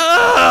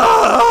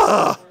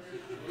 Oh!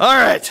 All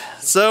right,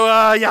 so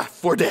yeah,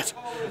 4 dead.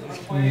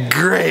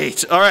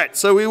 Great. All right,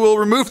 so we will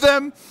remove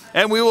them,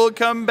 and we will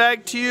come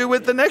back to you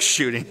with the next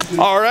shooting.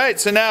 All right,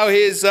 so now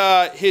his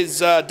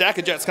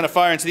Dakajet's gonna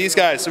fire into these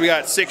guys. So we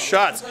got 6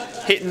 shots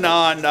hitting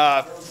on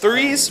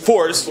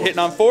 4s, hitting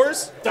on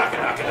 4s.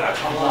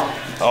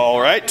 All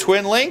right,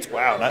 twin linked.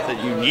 Wow, not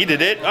that you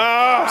needed it.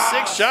 Oh,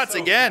 6 shots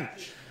again.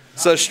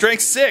 So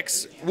strength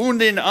 6,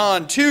 wounding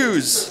on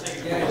 2s.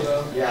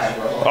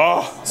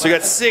 Oh, so we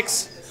got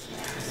 6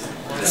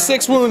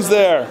 wounds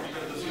there.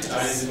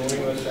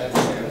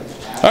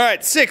 All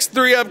right, 6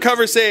 3-up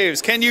cover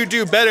saves. Can you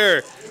do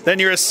better than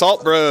your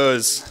assault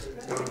bros?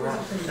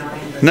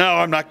 No,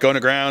 I'm not going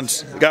to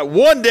ground. Got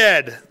 1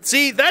 dead.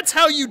 See, that's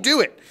how you do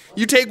it.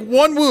 You take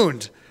 1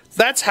 wound.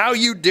 That's how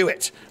you do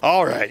it.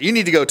 All right, you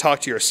need to go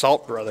talk to your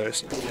assault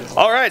brothers.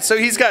 All right, so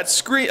he's got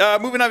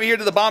moving over here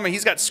to the bomber.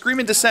 He's got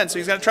Screaming Descent, so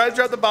he's going to try to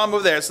drop the bomb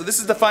over there. So this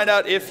is to find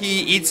out if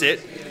he eats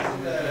it.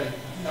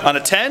 On a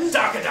 10?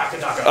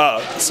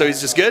 Oh, so he's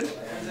just good?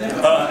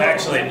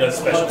 Actually, it does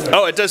special things.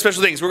 Oh, it does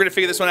special things. We're going to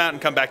figure this one out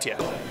and come back to you.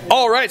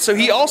 All right, so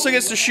he also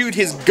gets to shoot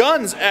his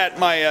guns at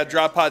my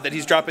drop pod that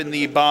he's dropping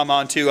the bomb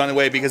onto on the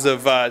way because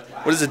of,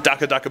 what is it,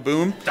 Daka Daka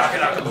Boom? Daka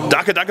Daka Boom.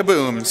 Daka Daka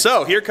Boom.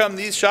 So here come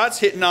these shots,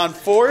 hitting on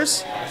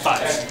 4s.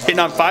 5s. Hitting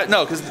on 5?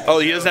 No, because, oh,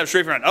 he doesn't have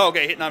strafe run. Oh,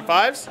 okay, hitting on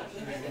 5s.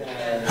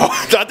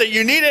 Oh, not that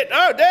you need it.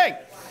 Oh, dang.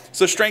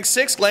 So strength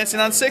 6, glancing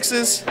on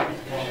 6s.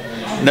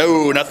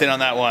 No, nothing on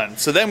that one.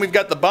 So then we've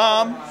got the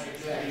bomb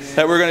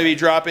that we're going to be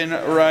dropping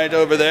right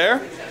over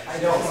there.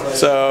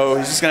 So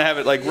he's just going to have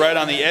it like right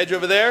on the edge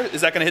over there.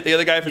 Is that going to hit the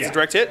other guy if it's a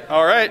direct hit?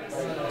 All right.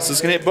 So it's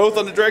going to hit both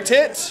on the direct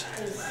hit.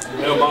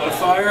 No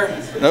modifier.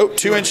 Nope,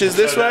 2 inches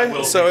this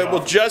way. So it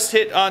will just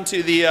hit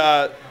onto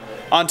the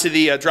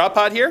drop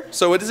pod here.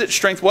 So what is it?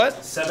 Strength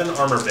what? 7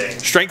 armor bane.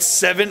 Strength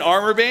 7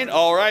 armor bane.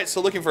 All right.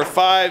 So looking for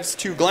 5s,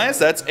 2 glance.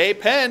 That's a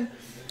pen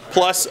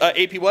plus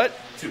AP what?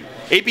 2.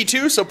 AP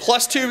 2. So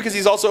plus 2 because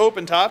he's also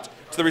open topped.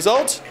 To the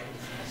result.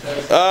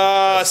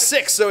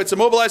 6, so it's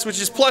immobilized, which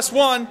is plus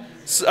 1,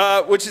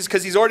 which is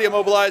because he's already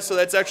immobilized, so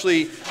that's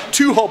actually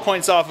 2 hull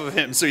points off of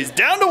him. So he's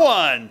down to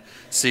 1.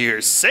 So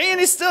you're saying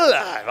he's still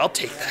alive. I'll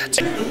take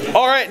that.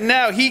 All right,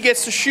 now he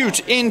gets to shoot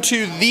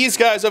into these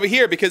guys over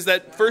here because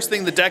that first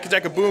thing, the Daka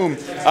Daka Boom,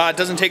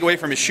 doesn't take away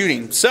from his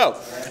shooting. So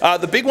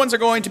the big ones are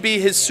going to be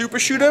his super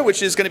shooter,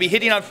 which is going to be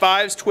hitting on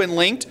 5s, twin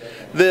linked.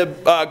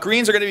 The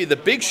greens are going to be the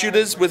big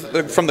shooters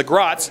from the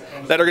Grots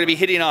that are going to be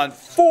hitting on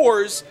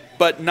 4s,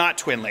 but not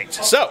twin linked.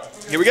 So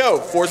here we go,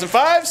 4s and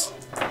 5s.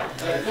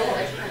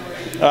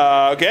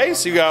 Okay,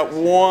 so you got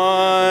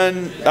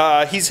one.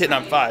 He's hitting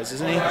on 5s,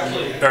 isn't he?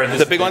 Or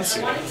The big ones?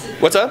 Shooter.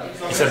 What's up?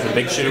 He says the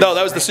big shooter? No,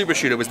 that was the super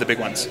shooter, was the big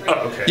ones.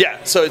 Oh, okay.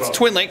 Yeah, so it's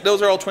twin link.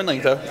 Those are all twin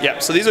link, though. Yeah,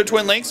 so these are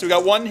twin links. We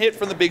got one hit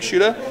from the big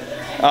shooter.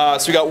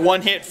 So we got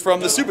one hit from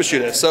the super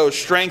shooter. So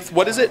strength,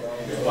 what is it?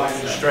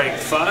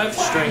 Strength 5,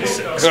 strength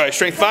 6. All right,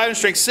 strength 5 and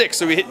strength 6.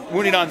 So we hit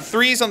wounding on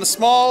 3s on the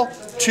small,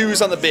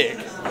 2s on the big.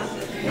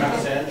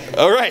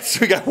 All right,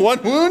 so we got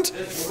one wound.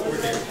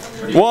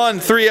 1,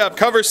 3 up,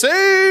 cover,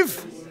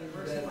 save.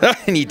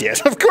 And he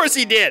did. Of course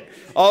he did.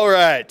 All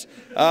right.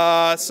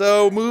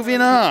 So moving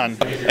on.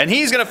 And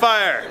he's going to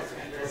fire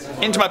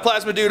into my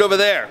plasma dude over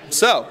there.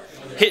 So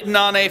hitting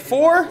on a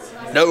 4.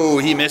 No,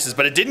 he misses,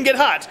 but it didn't get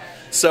hot.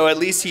 So at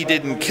least he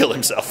didn't kill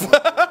himself.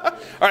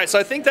 All right, so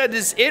I think that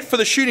is it for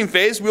the shooting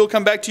phase. We'll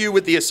come back to you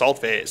with the assault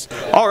phase.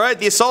 All right,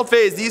 the assault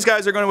phase, these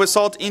guys are going to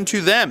assault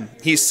into them.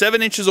 He's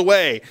 7 inches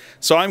away.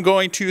 So I'm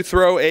going to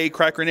throw a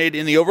crack grenade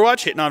in the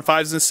Overwatch, hitting on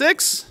 5s and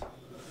 6.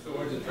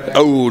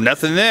 Oh,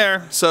 nothing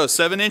there. So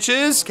 7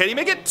 inches. Can he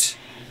make it?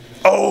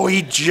 Oh,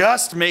 he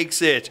just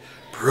makes it.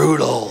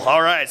 Brutal.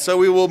 All right, so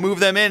we will move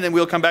them in and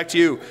we'll come back to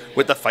you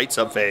with the fight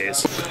sub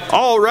phase.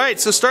 All right,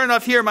 so starting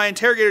off here, my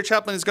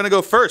Interrogator-Chaplain is going to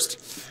go first.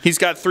 He's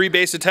got 3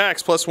 base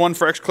attacks plus 1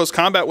 for extra close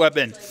combat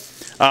weapon.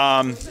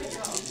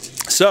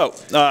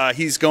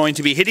 He's going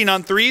to be hitting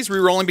on 3s,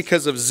 rerolling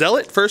because of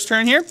Zealot first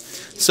turn here.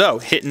 So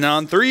hitting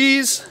on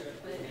 3s.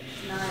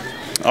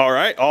 All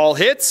right, all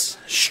hits.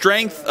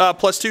 Strength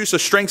plus 2, so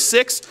strength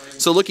 6.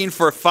 So looking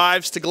for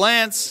 5s to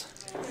glance.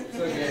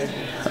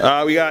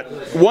 We got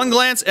 1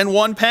 glance and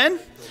 1 pen.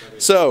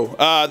 So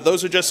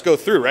those would just go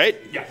through, right?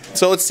 Yeah.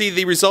 So let's see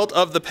the result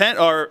of the pen,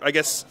 or I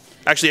guess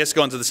actually he has to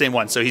go into the same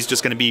one. So he's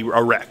just going to be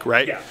a wreck,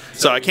 right? Yeah.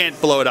 So I can't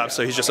blow it up.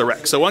 So he's just a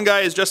wreck. So one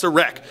guy is just a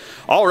wreck.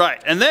 All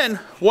right, and then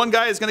one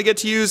guy is going to get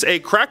to use a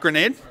crack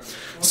grenade.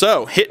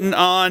 So hitting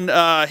on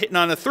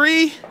a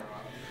 3.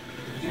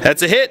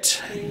 That's a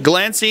hit.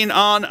 Glancing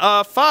on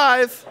a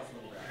 5.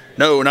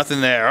 No,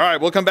 nothing there. All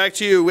right, we'll come back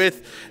to you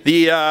with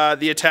the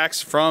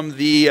attacks from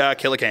the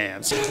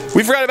Killicans.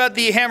 We forgot about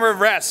the Hammer of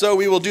Rats, so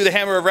we will do the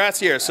Hammer of Rats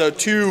here. So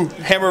 2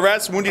 Hammer of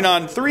Rats wounding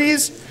on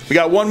 3s. We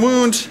got 1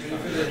 wound.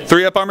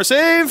 3 up armor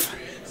save.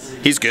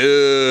 He's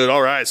good.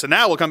 All right, so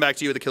now we'll come back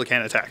to you with the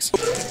Killican attacks.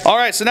 All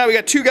right, so now we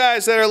got 2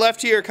 guys that are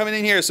left here coming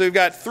in here. So we've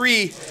got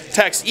 3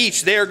 attacks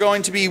each. They are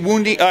going to be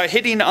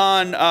hitting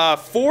on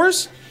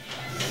 4s.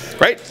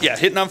 Right? Yeah,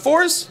 hitting on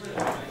 4s.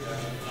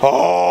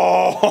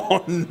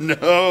 Oh,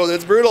 no,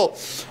 that's brutal.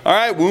 All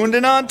right,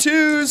 wounding on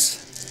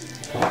 2s.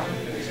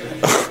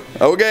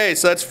 Okay,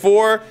 so that's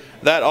 4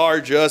 that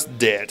are just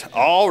dead.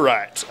 All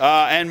right,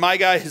 and my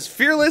guy is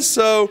fearless,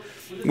 so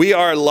we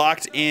are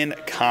locked in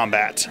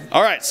combat.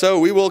 All right, so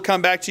we will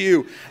come back to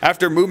you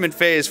after movement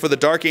phase for the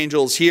Dark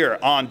Angels here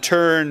on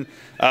turn,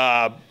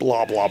 blah,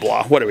 blah,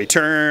 blah. What are we?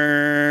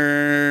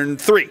 Turn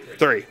 3.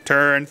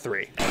 Turn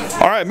 3.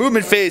 All right,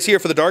 movement phase here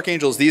for the Dark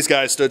Angels. These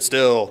guys stood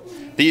still.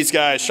 These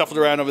guys shuffled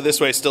around over this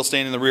way, still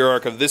staying in the rear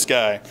arc of this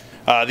guy.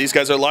 These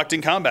guys are locked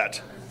in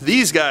combat.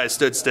 These guys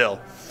stood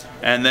still.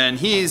 And then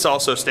he's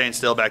also staying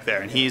still back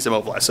there, and he's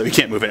immobilized, so he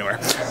can't move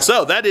anywhere.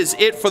 So that is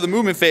it for the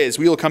movement phase.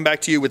 We will come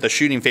back to you with the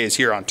shooting phase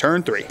here on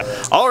turn 3.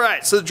 All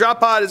right, so the drop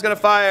pod is going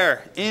to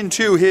fire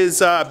into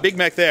his big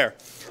mech there.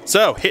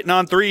 So hitting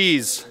on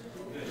 3s.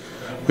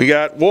 We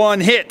got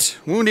 1 hit,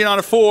 wounding on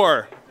a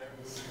 4.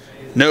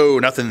 No,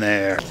 nothing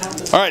there.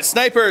 All right,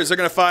 snipers are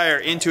going to fire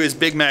into his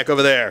big mech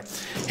over there.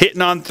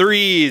 Hitting on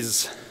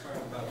 3s.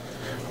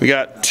 We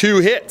got 2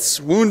 hits,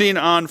 wounding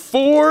on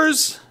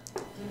 4s.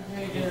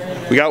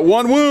 We got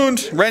 1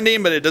 wound,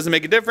 rending, but it doesn't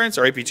make a difference.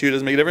 Or AP2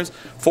 doesn't make a difference.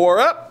 4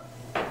 up.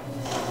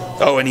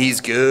 Oh, and he's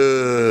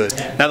good.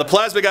 Now the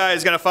plasma guy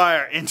is going to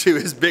fire into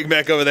his big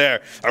mech over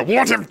there. I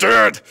want him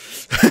dead.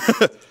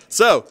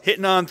 So,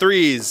 hitting on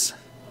 3s.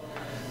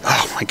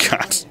 Oh my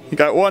god. You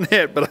got 1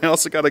 hit, but I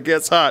also got a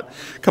gets hot.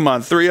 Come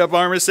on, 3 up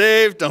armor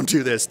save. Don't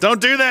do this. Don't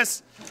do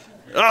this.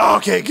 Oh,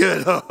 okay,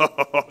 good. All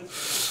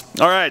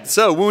right,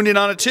 so wounding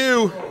on a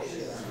 2.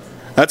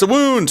 That's a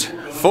wound.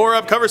 4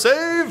 up cover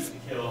save.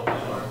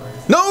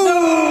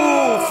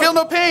 No! Feel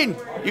no pain.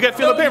 You got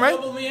feel no pain, right?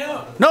 Me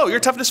out. No, you're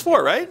toughness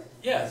 4, right?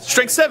 Yeah.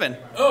 Strength 7.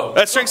 Oh.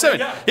 That's strength 7.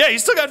 Yeah. Yeah, you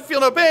still got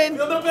feel no pain.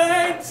 Feel no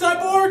pain,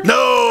 cyborg.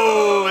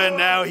 No, and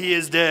now he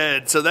is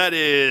dead. So that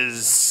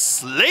is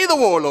Slay the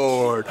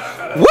Warlord.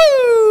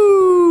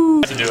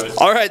 Woo! To do it.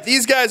 All right,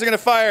 these guys are going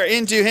to fire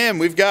into him.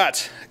 We've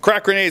got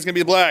crack grenades going to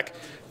be black.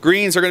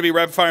 Greens are going to be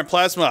rapid fire and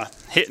plasma.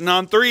 Hitting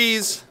on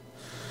 3s.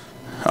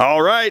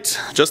 All right,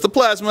 just the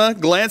plasma.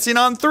 Glancing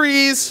on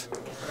 3s.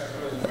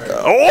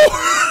 Oh!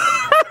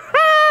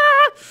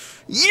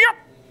 Yep.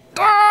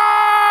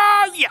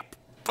 Yep.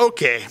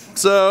 Okay,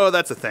 so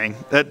that's a thing.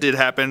 That did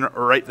happen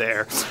right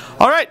there.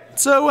 All right,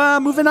 so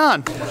moving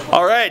on.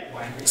 All right,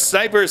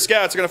 sniper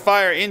scouts are going to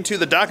fire into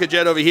the Daka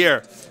jet over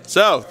here.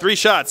 So 3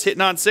 shots,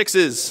 hitting on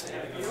 6s.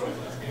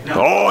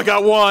 Oh, I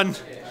got 1.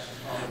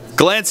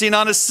 Glancing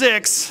on a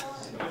 6.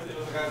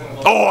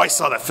 Oh, I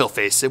saw that filth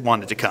face. It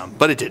wanted to come,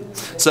 but it didn't.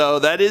 So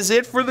that is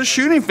it for the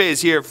shooting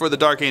phase here for the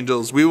Dark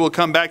Angels. We will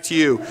come back to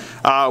you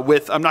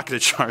with... I'm not going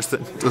to charge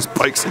those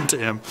bikes into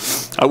him.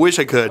 I wish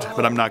I could,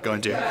 but I'm not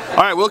going to.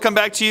 All right, we'll come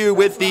back to you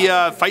with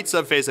the fight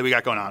sub phase that we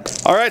got going on.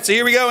 All right, so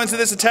here we go into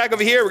this attack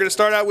over here. We're going to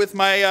start out with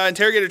my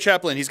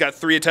Interrogator-Chaplain. He's got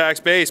 3 attacks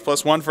base,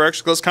 +1 for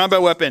extra close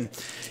combat weapon.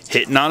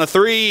 Hitting on a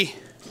 3.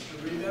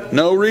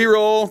 No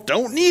reroll.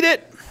 Don't need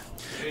it.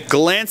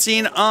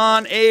 Glancing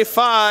on a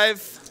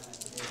 5.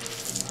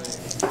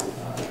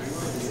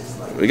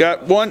 We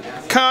got 1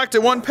 cocked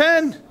and 1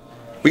 pen.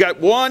 We got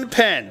 1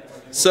 pen.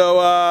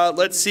 So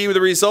let's see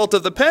the result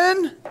of the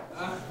pen.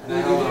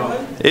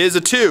 Is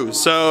a 2.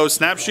 So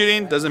snap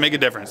shooting doesn't make a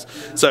difference.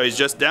 So he's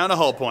just down a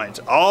hull point.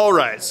 All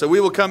right. So we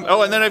will come.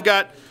 Oh, and then I've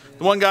got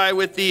the one guy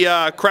with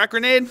the crack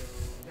grenade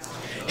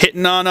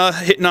hitting on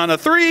a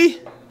 3.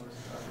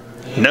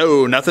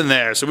 No, nothing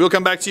there. So we'll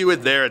come back to you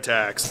with their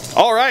attacks.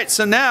 All right,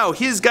 so now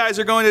his guys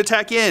are going to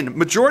attack in.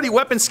 Majority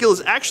weapon skill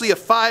is actually a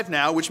 5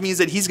 now, which means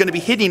that he's going to be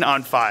hitting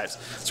on 5s.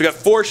 So we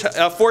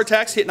got 4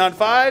 attacks hitting on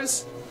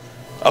 5s.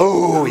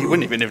 Oh, he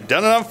wouldn't even have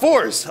done it on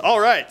 4s. All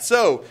right,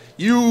 so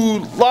you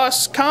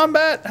lost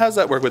combat. How's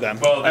that work with them?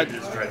 Well, they're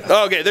just dreaded.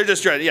 Okay, they're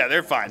just dreaded. Yeah,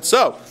 they're fine.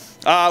 So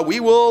we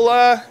will...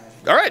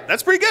 all right,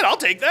 that's pretty good. I'll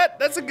take that.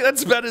 That's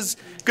about as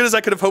good as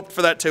I could have hoped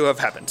for that to have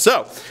happened.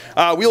 So,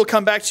 we will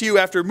come back to you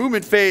after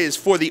movement phase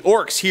for the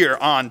Orks here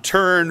on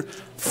turn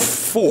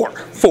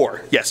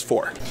 4. Yes,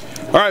 4.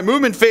 All right,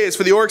 movement phase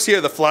for the Orks here.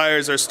 The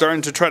Flyers are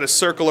starting to try to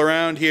circle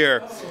around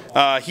here.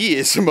 He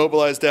is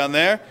immobilized down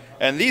there.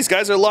 And these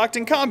guys are locked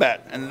in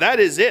combat. And that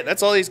is it.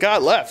 That's all he's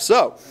got left.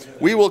 So,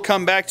 we will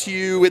come back to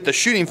you with the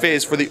shooting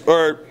phase for the...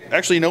 Or,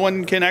 actually, no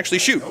one can actually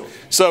shoot.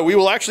 So, we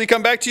will actually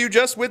come back to you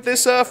just with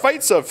this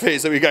fight sub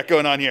phase that we got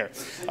going on here.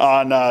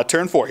 On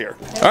turn 4 here.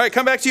 Alright,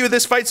 come back to you with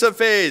this fight sub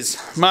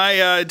phase.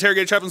 My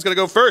Interrogator-Chaplain's going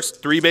to go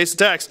first. 3 base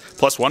attacks.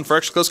 +1 for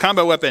extra close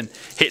combat weapon.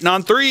 Hitting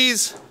on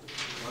 3s.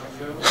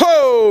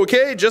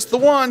 Okay, just the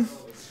 1.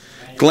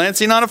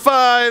 Glancing on a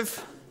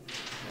 5.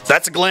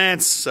 That's a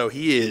glance, so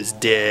he is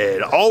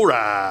dead. All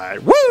right,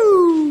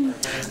 woo!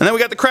 And then we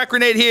got the crack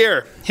grenade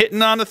here,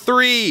 hitting on a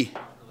 3.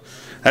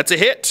 That's a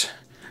hit.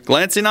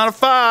 Glancing on a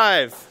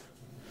 5.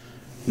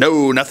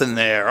 No, nothing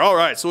there. All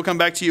right, so we'll come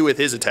back to you with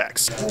his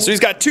attacks. So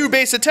he's got 2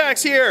 base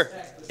attacks here,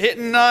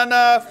 hitting on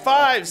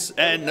 5s,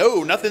 and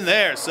no, nothing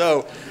there.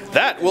 So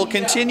that will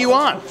continue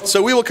on.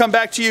 So we will come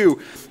back to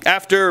you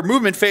after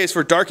movement phase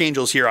for Dark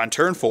Angels here on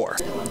turn 4.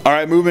 All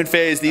right, movement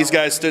phase. These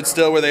guys stood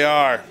still where they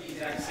are.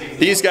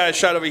 These guys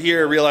shot over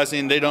here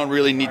realizing they don't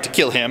really need to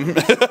kill him.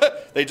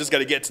 They just got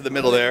to get to the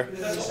middle there.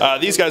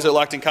 These guys are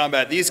locked in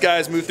combat. These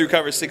guys move through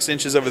cover 6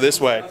 inches over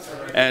this way.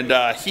 And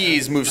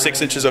he's moved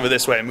 6 inches over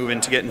this way, moving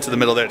to get into the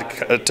middle there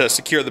to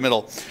secure the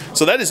middle.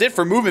 So that is it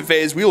for movement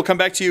phase. We will come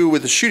back to you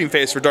with the shooting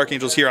phase for Dark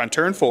Angels here on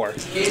turn 4.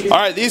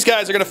 Alright, these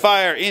guys are going to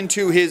fire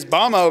into his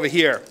bomb over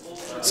here.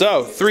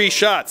 So, 3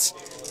 shots.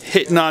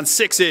 Hitting on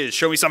 6s.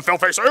 Show me some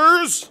filth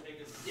facers.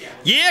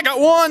 Yeah, got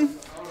 1.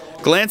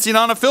 Glancing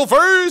on a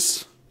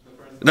filthers.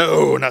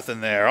 No,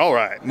 nothing there. All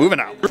right, moving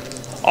out.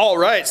 All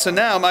right, so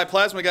now my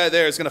plasma guy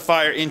there is going to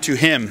fire into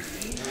him.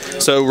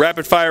 So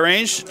rapid fire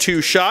range,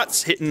 2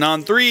 shots, hitting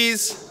on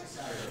 3s.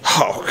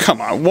 Oh, come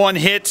on, 1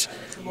 hit,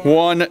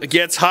 1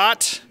 gets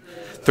hot.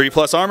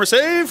 3+ armor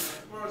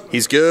save.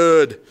 He's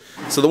good.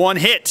 So the 1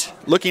 hit,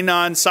 looking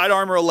on side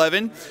armor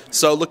 11.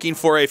 So looking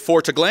for a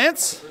 4 to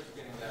glance.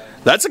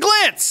 That's a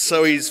glance,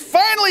 so he's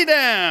finally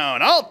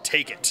down. I'll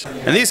take it.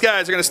 And these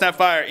guys are going to snap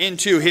fire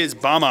into his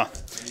bomber.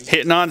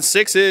 Hitting on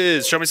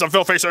 6s. Show me some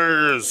filth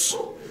facers.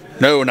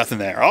 No, nothing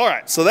there. All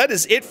right, so that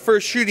is it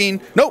for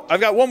shooting. Nope, I've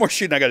got 1 more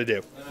shooting I got to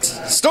do.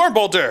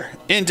 Stormbolter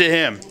into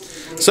him.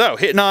 So,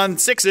 hitting on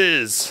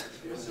 6s.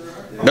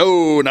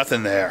 No,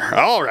 nothing there.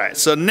 All right,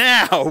 so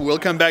now we'll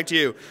come back to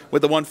you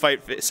with the 1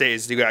 fight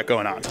phase you got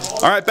going on.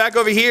 All right, back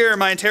over here,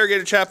 my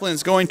Interrogator-Chaplain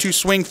is going to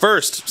swing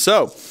first.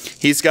 So,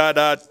 he's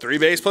got 3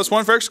 base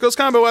 +1 for extra close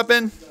combat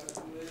weapon.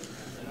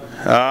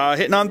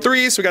 Hitting on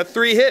 3s, so we got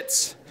 3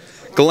 hits.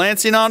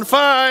 Glancing on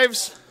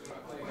 5s.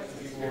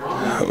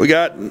 We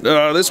got,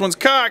 this one's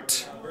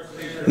cocked.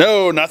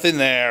 No, nothing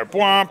there.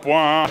 Bwomp,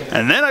 bwomp.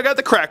 And then I got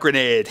the crack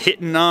grenade.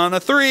 Hitting on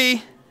a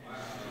 3.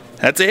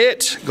 That's a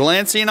hit.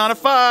 Glancing on a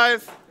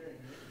 5.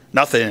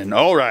 Nothing.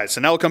 All right, so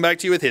now we'll come back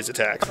to you with his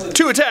attack.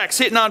 2 attacks,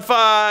 hitting on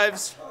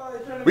 5s.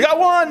 We got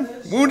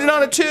 1. Wounded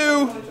on a 2.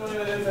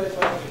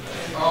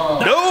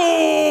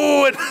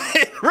 No!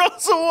 It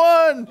rolls a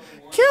 1.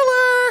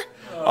 Killer!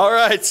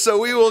 Alright, so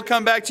we will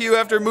come back to you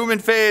after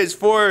movement phase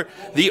for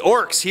the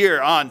Orks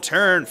here on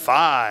turn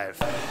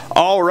 5.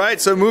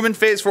 Alright, so movement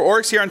phase for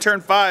Orks here on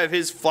turn 5.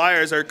 His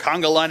Flyers are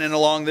conga lining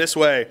along this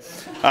way,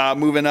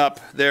 moving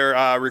up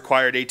their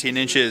required 18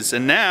 inches.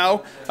 And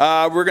now,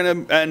 we're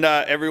going to, and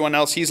everyone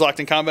else, he's locked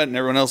in combat and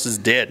everyone else is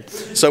dead.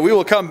 So we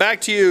will come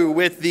back to you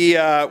with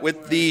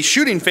the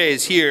shooting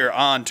phase here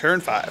on turn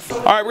 5.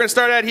 Alright, we're going to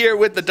start out here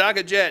with the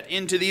Daga Jet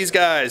into these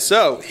guys.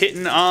 So,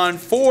 hitting on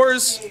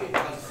 4s.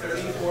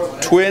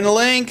 Twin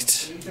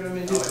linked.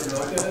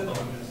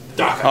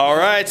 All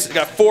right, we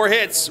got 4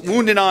 hits,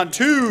 wounding on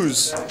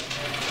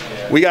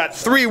 2s. We got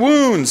 3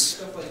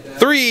 wounds.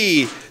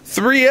 3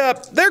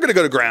 up. They're going to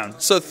go to ground.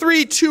 So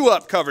 3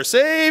 2-up cover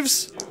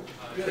saves.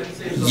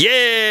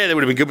 Yeah, that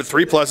would have been good with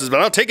 3 pluses,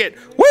 but I'll take it.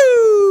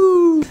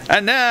 Woo!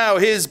 And now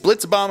his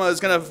Blitzabomber is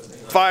going to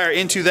fire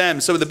into them.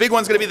 So the big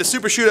one's going to be the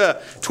Super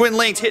Shooter, twin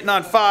linked, hitting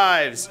on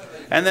 5s.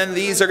 And then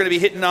these are going to be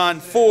hitting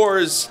on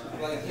 4s.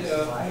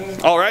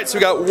 All right, so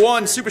we got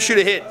 1 Super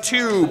Shooter hit,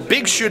 2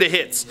 Big Shooter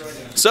hits.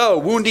 So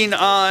wounding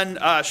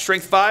on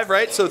strength 5,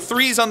 right? So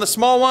 3s on the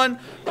small one,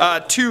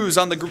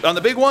 2s on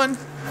the big one.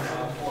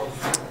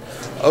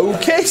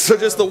 Okay, so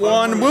just the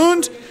 1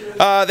 wound.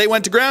 They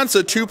went to ground,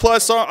 so 2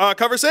 plus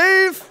cover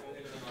save.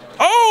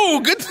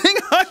 Oh, good thing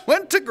I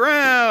went to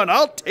ground.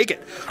 I'll take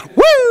it.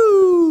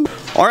 Woo!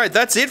 All right,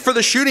 that's it for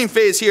the shooting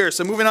phase here.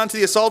 So moving on to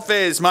the assault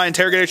phase, my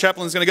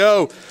Interrogator-Chaplain is going to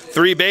go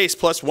 3 base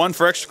plus 1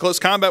 for extra close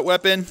combat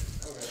weapon.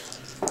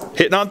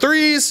 Hitting on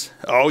 3s.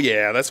 Oh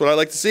yeah, that's what I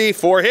like to see.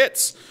 4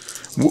 hits.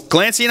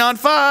 Glancing on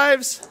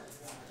 5s.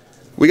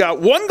 We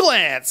got 1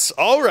 glance.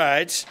 All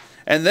right.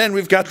 And then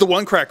we've got the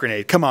 1 crack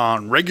grenade. Come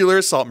on, regular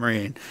assault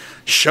marine.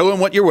 Show him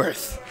what you're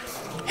worth.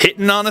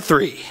 Hitting on a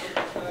 3.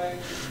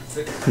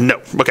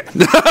 No. Okay.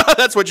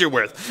 That's what you're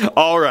worth.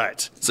 All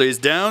right. So he's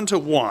down to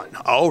 1.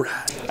 All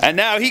right. And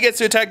now he gets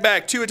to attack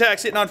back. 2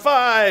 attacks hitting on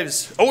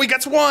 5s. Oh, he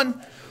gets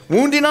 1.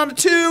 Wounding on a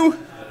 2.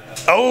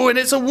 Oh, and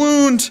it's a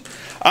wound.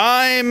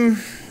 I'm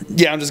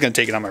just going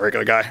to take it on my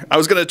regular guy. I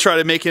was going to try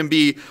to make him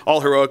be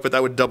all heroic, but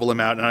that would double him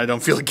out, and I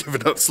don't feel like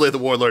giving up Slay the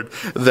Warlord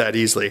that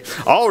easily.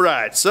 All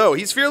right, so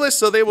he's fearless,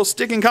 so they will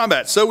stick in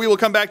combat. So we will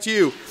come back to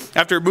you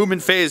after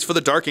movement phase for the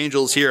Dark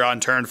Angels here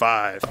on turn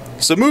 5.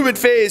 So movement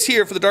phase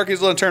here for the Dark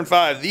Angels on turn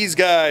 5. These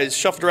guys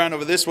shuffled around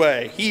over this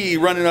way. He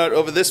running out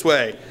over this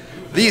way.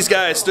 These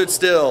guys stood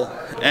still,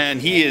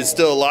 and he is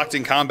still locked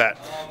in combat.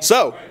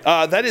 So,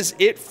 that is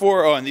it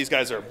for... Oh, and these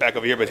guys are back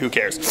over here, but who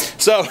cares?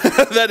 So,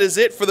 that is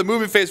it for the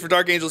movement phase for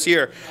Dark Angels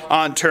here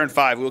on turn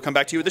 5. We will come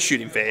back to you with the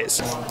shooting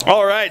phase.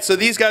 Alright, so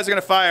these guys are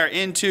going to fire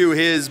into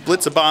his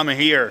Blitzabomber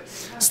here.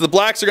 So the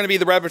blacks are going to be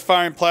the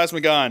rapid-firing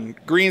plasma gun.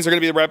 Greens are going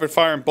to be the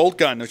rapid-firing bolt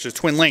gun, which is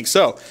twin link.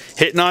 So,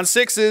 hitting on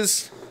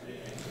 6s.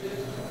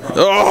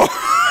 Oh!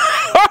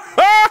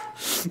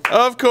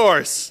 Of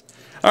course.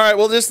 All right,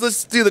 well,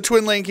 let's do the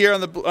twin link here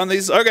on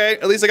these. Okay,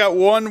 at least I got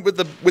 1 with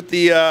the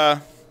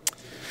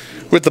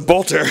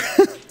bolter.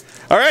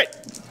 All right,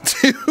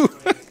 2.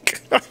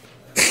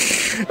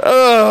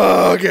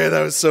 Oh, okay,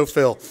 that was so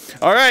Phil.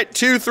 All right,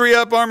 2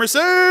 3-up armor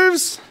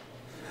saves.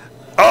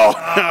 Oh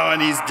no,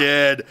 and he's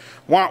dead.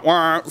 Wah,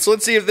 wah. So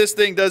let's see if this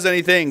thing does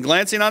anything.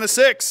 Glancing on a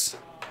 6.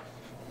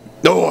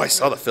 Oh, I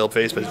saw the filled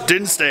face, but it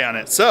didn't stay on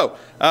it. So,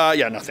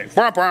 yeah, nothing.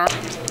 Wah, wah.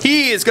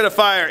 He is gonna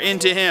fire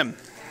into him.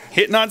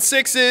 Hitting on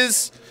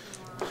 6s.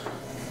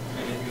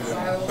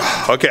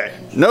 Okay,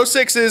 no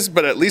 6s,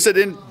 but at least I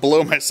didn't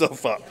blow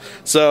myself up.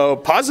 So,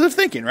 positive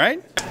thinking,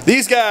 right?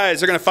 These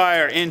guys are going to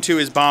fire into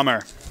his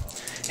bomber.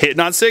 Hitting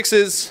on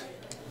 6s.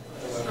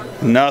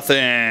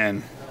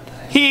 Nothing.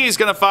 He's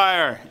going to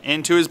fire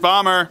into his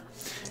bomber.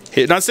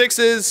 Hitting on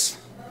 6s.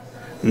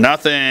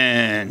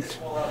 Nothing.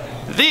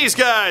 These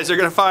guys are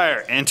going to fire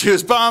into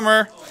his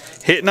bomber.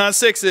 Hitting on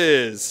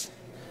 6s.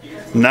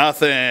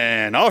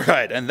 Nothing. All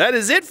right, and that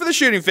is it for the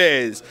shooting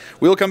phase.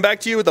 We'll come back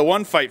to you with the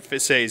 1 fight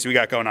phase we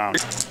got going on.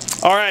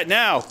 All right,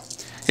 now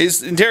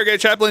his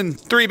Interrogator-Chaplain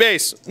 3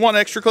 base, 1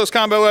 extra close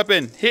combat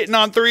weapon, hitting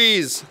on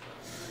 3s.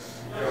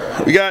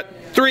 We got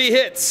 3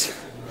 hits.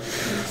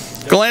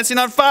 Glancing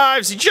on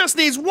 5s. He just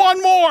needs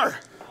 1 more.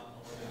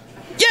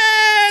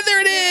 Yeah,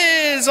 there it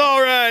is.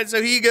 All right,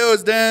 so he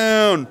goes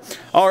down.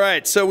 All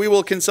right, so we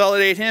will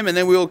consolidate him, and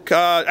then we'll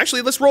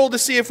actually let's roll to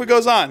see if it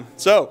goes on.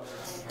 So.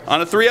 On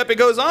a 3-up, it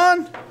goes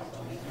on.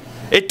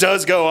 It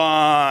does go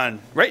on,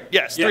 right?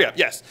 Yes, 3-up,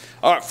 yes.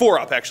 All right,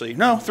 4-up, actually.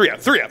 No,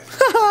 3-up, 3-up.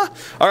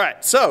 All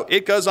right, so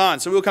it goes on.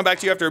 So we'll come back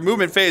to you after a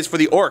movement phase for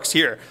the Orks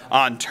here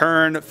on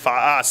turn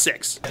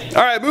 6.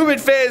 All right,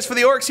 movement phase for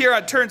the Orks here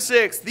on turn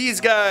 6. These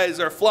guys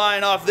are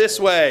flying off this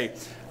way.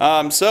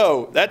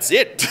 So that's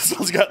it. That's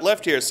all we got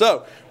left here.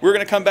 So we're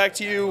going to come back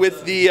to you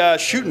with the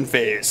shooting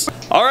phase.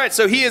 All right,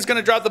 so he is going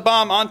to drop the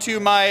bomb onto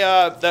my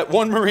that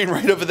 1 Marine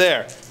right over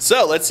there.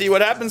 So let's see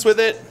what happens with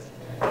it.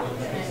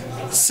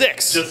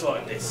 6. Just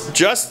like this.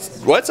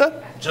 Just, what's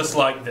up? Just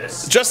like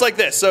this. Just like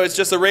this. So it's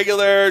just a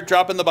regular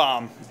dropping the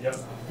bomb. Yep.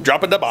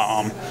 Dropping the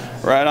bomb.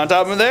 Right on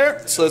top of him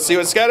there. So let's see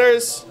what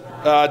scatters.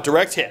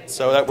 Direct hit.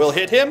 So that will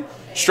hit him.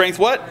 Strength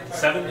what?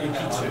 7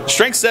 AP2.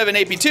 Strength 7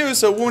 AP2,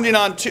 so wounding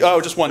on 2.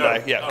 Oh, just 1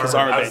 die. Yeah, because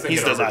armor base. He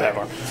does not have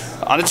armor.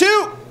 On a 2.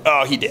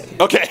 Oh, he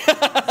did. Okay.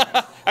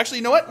 Actually,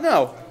 you know what?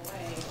 No.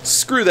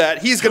 Screw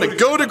that. He's going to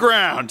go to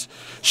ground.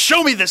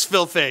 Show me this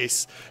Phil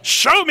face.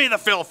 Show me the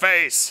Phil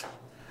face.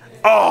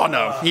 Oh,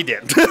 no. He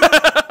did.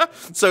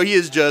 So he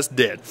is just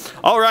dead.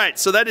 All right.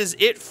 So that is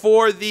it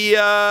for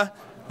the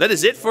that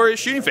is it for his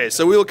shooting phase.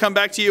 So we will come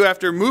back to you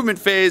after movement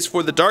phase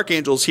for the Dark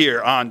Angels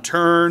here on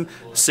turn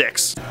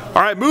 6.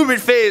 All right,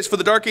 movement phase for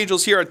the Dark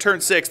Angels here on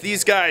turn 6.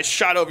 These guys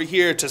shot over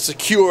here to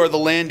secure the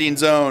landing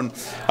zone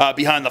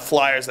behind the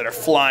flyers that are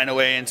flying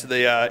away into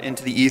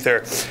the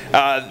ether.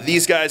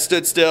 These guys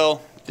stood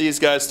still. These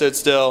guys stood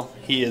still.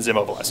 He is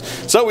immobilized.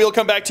 So we'll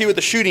come back to you with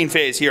the shooting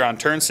phase here on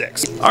turn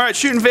 6. All right,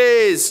 shooting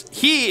phase.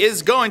 He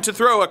is going to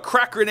throw a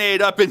crack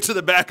grenade up into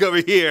the back over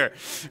here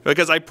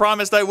because I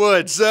promised I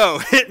would. So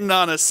hitting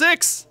on a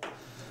 6.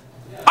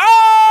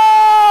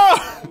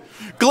 Oh!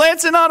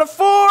 Glancing on a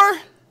 4.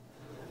 Oh,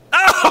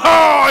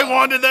 I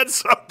wanted that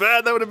so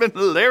bad. That would have been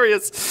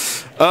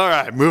hilarious. All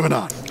right, moving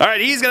on. All right,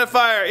 he's going to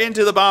fire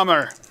into the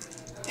bomber.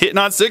 Hitting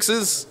on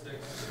 6s.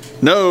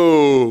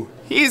 No.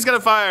 He's going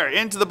to fire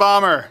into the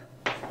bomber.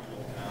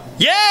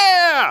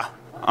 Yeah!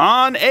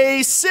 On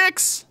a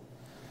 6.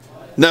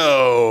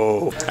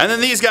 No. And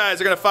then these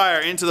guys are going to fire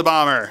into the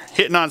bomber.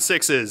 Hitting on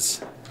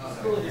 6s.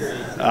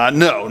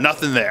 No,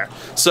 nothing there.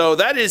 So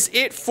that is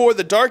it for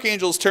the Dark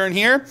Angels' turn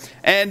here.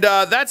 And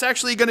that's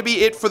actually going to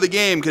be it for the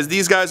game because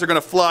these guys are going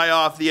to fly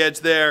off the edge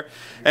there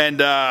and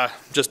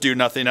just do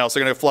nothing else.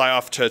 They're going to fly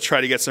off to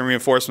try to get some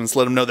reinforcements,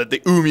 let them know that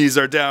the Umis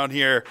are down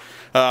here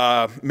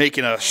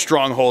making a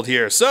stronghold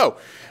here. So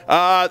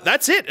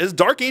that's it. It's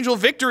Dark Angel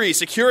victory,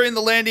 securing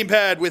the landing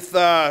pad with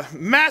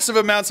massive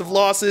amounts of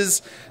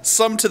losses,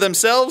 some to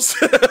themselves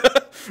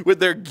with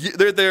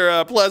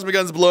their plasma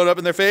guns blown up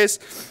in their face.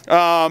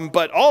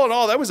 But all in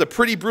all, that was a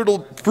pretty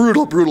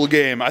brutal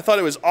game. I thought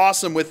it was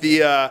awesome with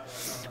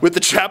the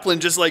chaplain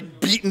just like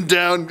beating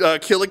down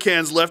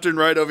killicans left and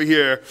right over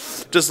here,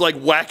 just like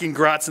whacking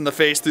grots in the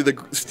face through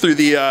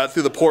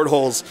the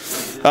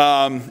portholes,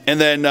 and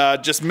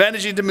then just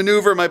managing to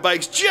maneuver my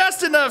bikes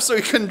just enough so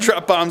he couldn't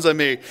drop bombs on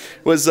me.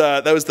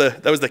 That was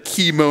the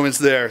key moments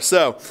there.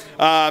 So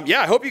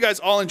yeah, I hope you guys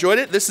all enjoyed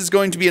it. This is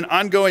going to be an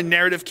ongoing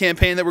narrative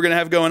campaign that we're going to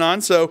have going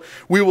on. So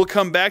we will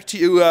come back to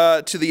you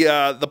to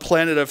the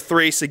planet of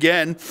Thrace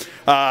again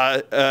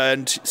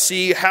and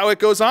see how it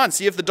goes on.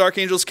 See if the Dark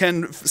Angels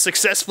can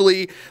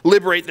successfully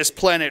liberate this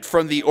planet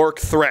from the Ork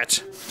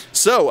threat.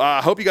 So,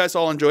 I hope you guys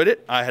all enjoyed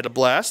it. I had a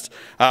blast.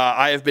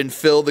 I have been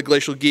Phil, the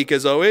Glacial Geek,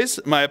 as always.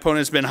 My opponent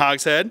has been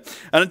Hogshead.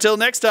 And until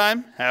next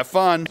time, have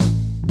fun.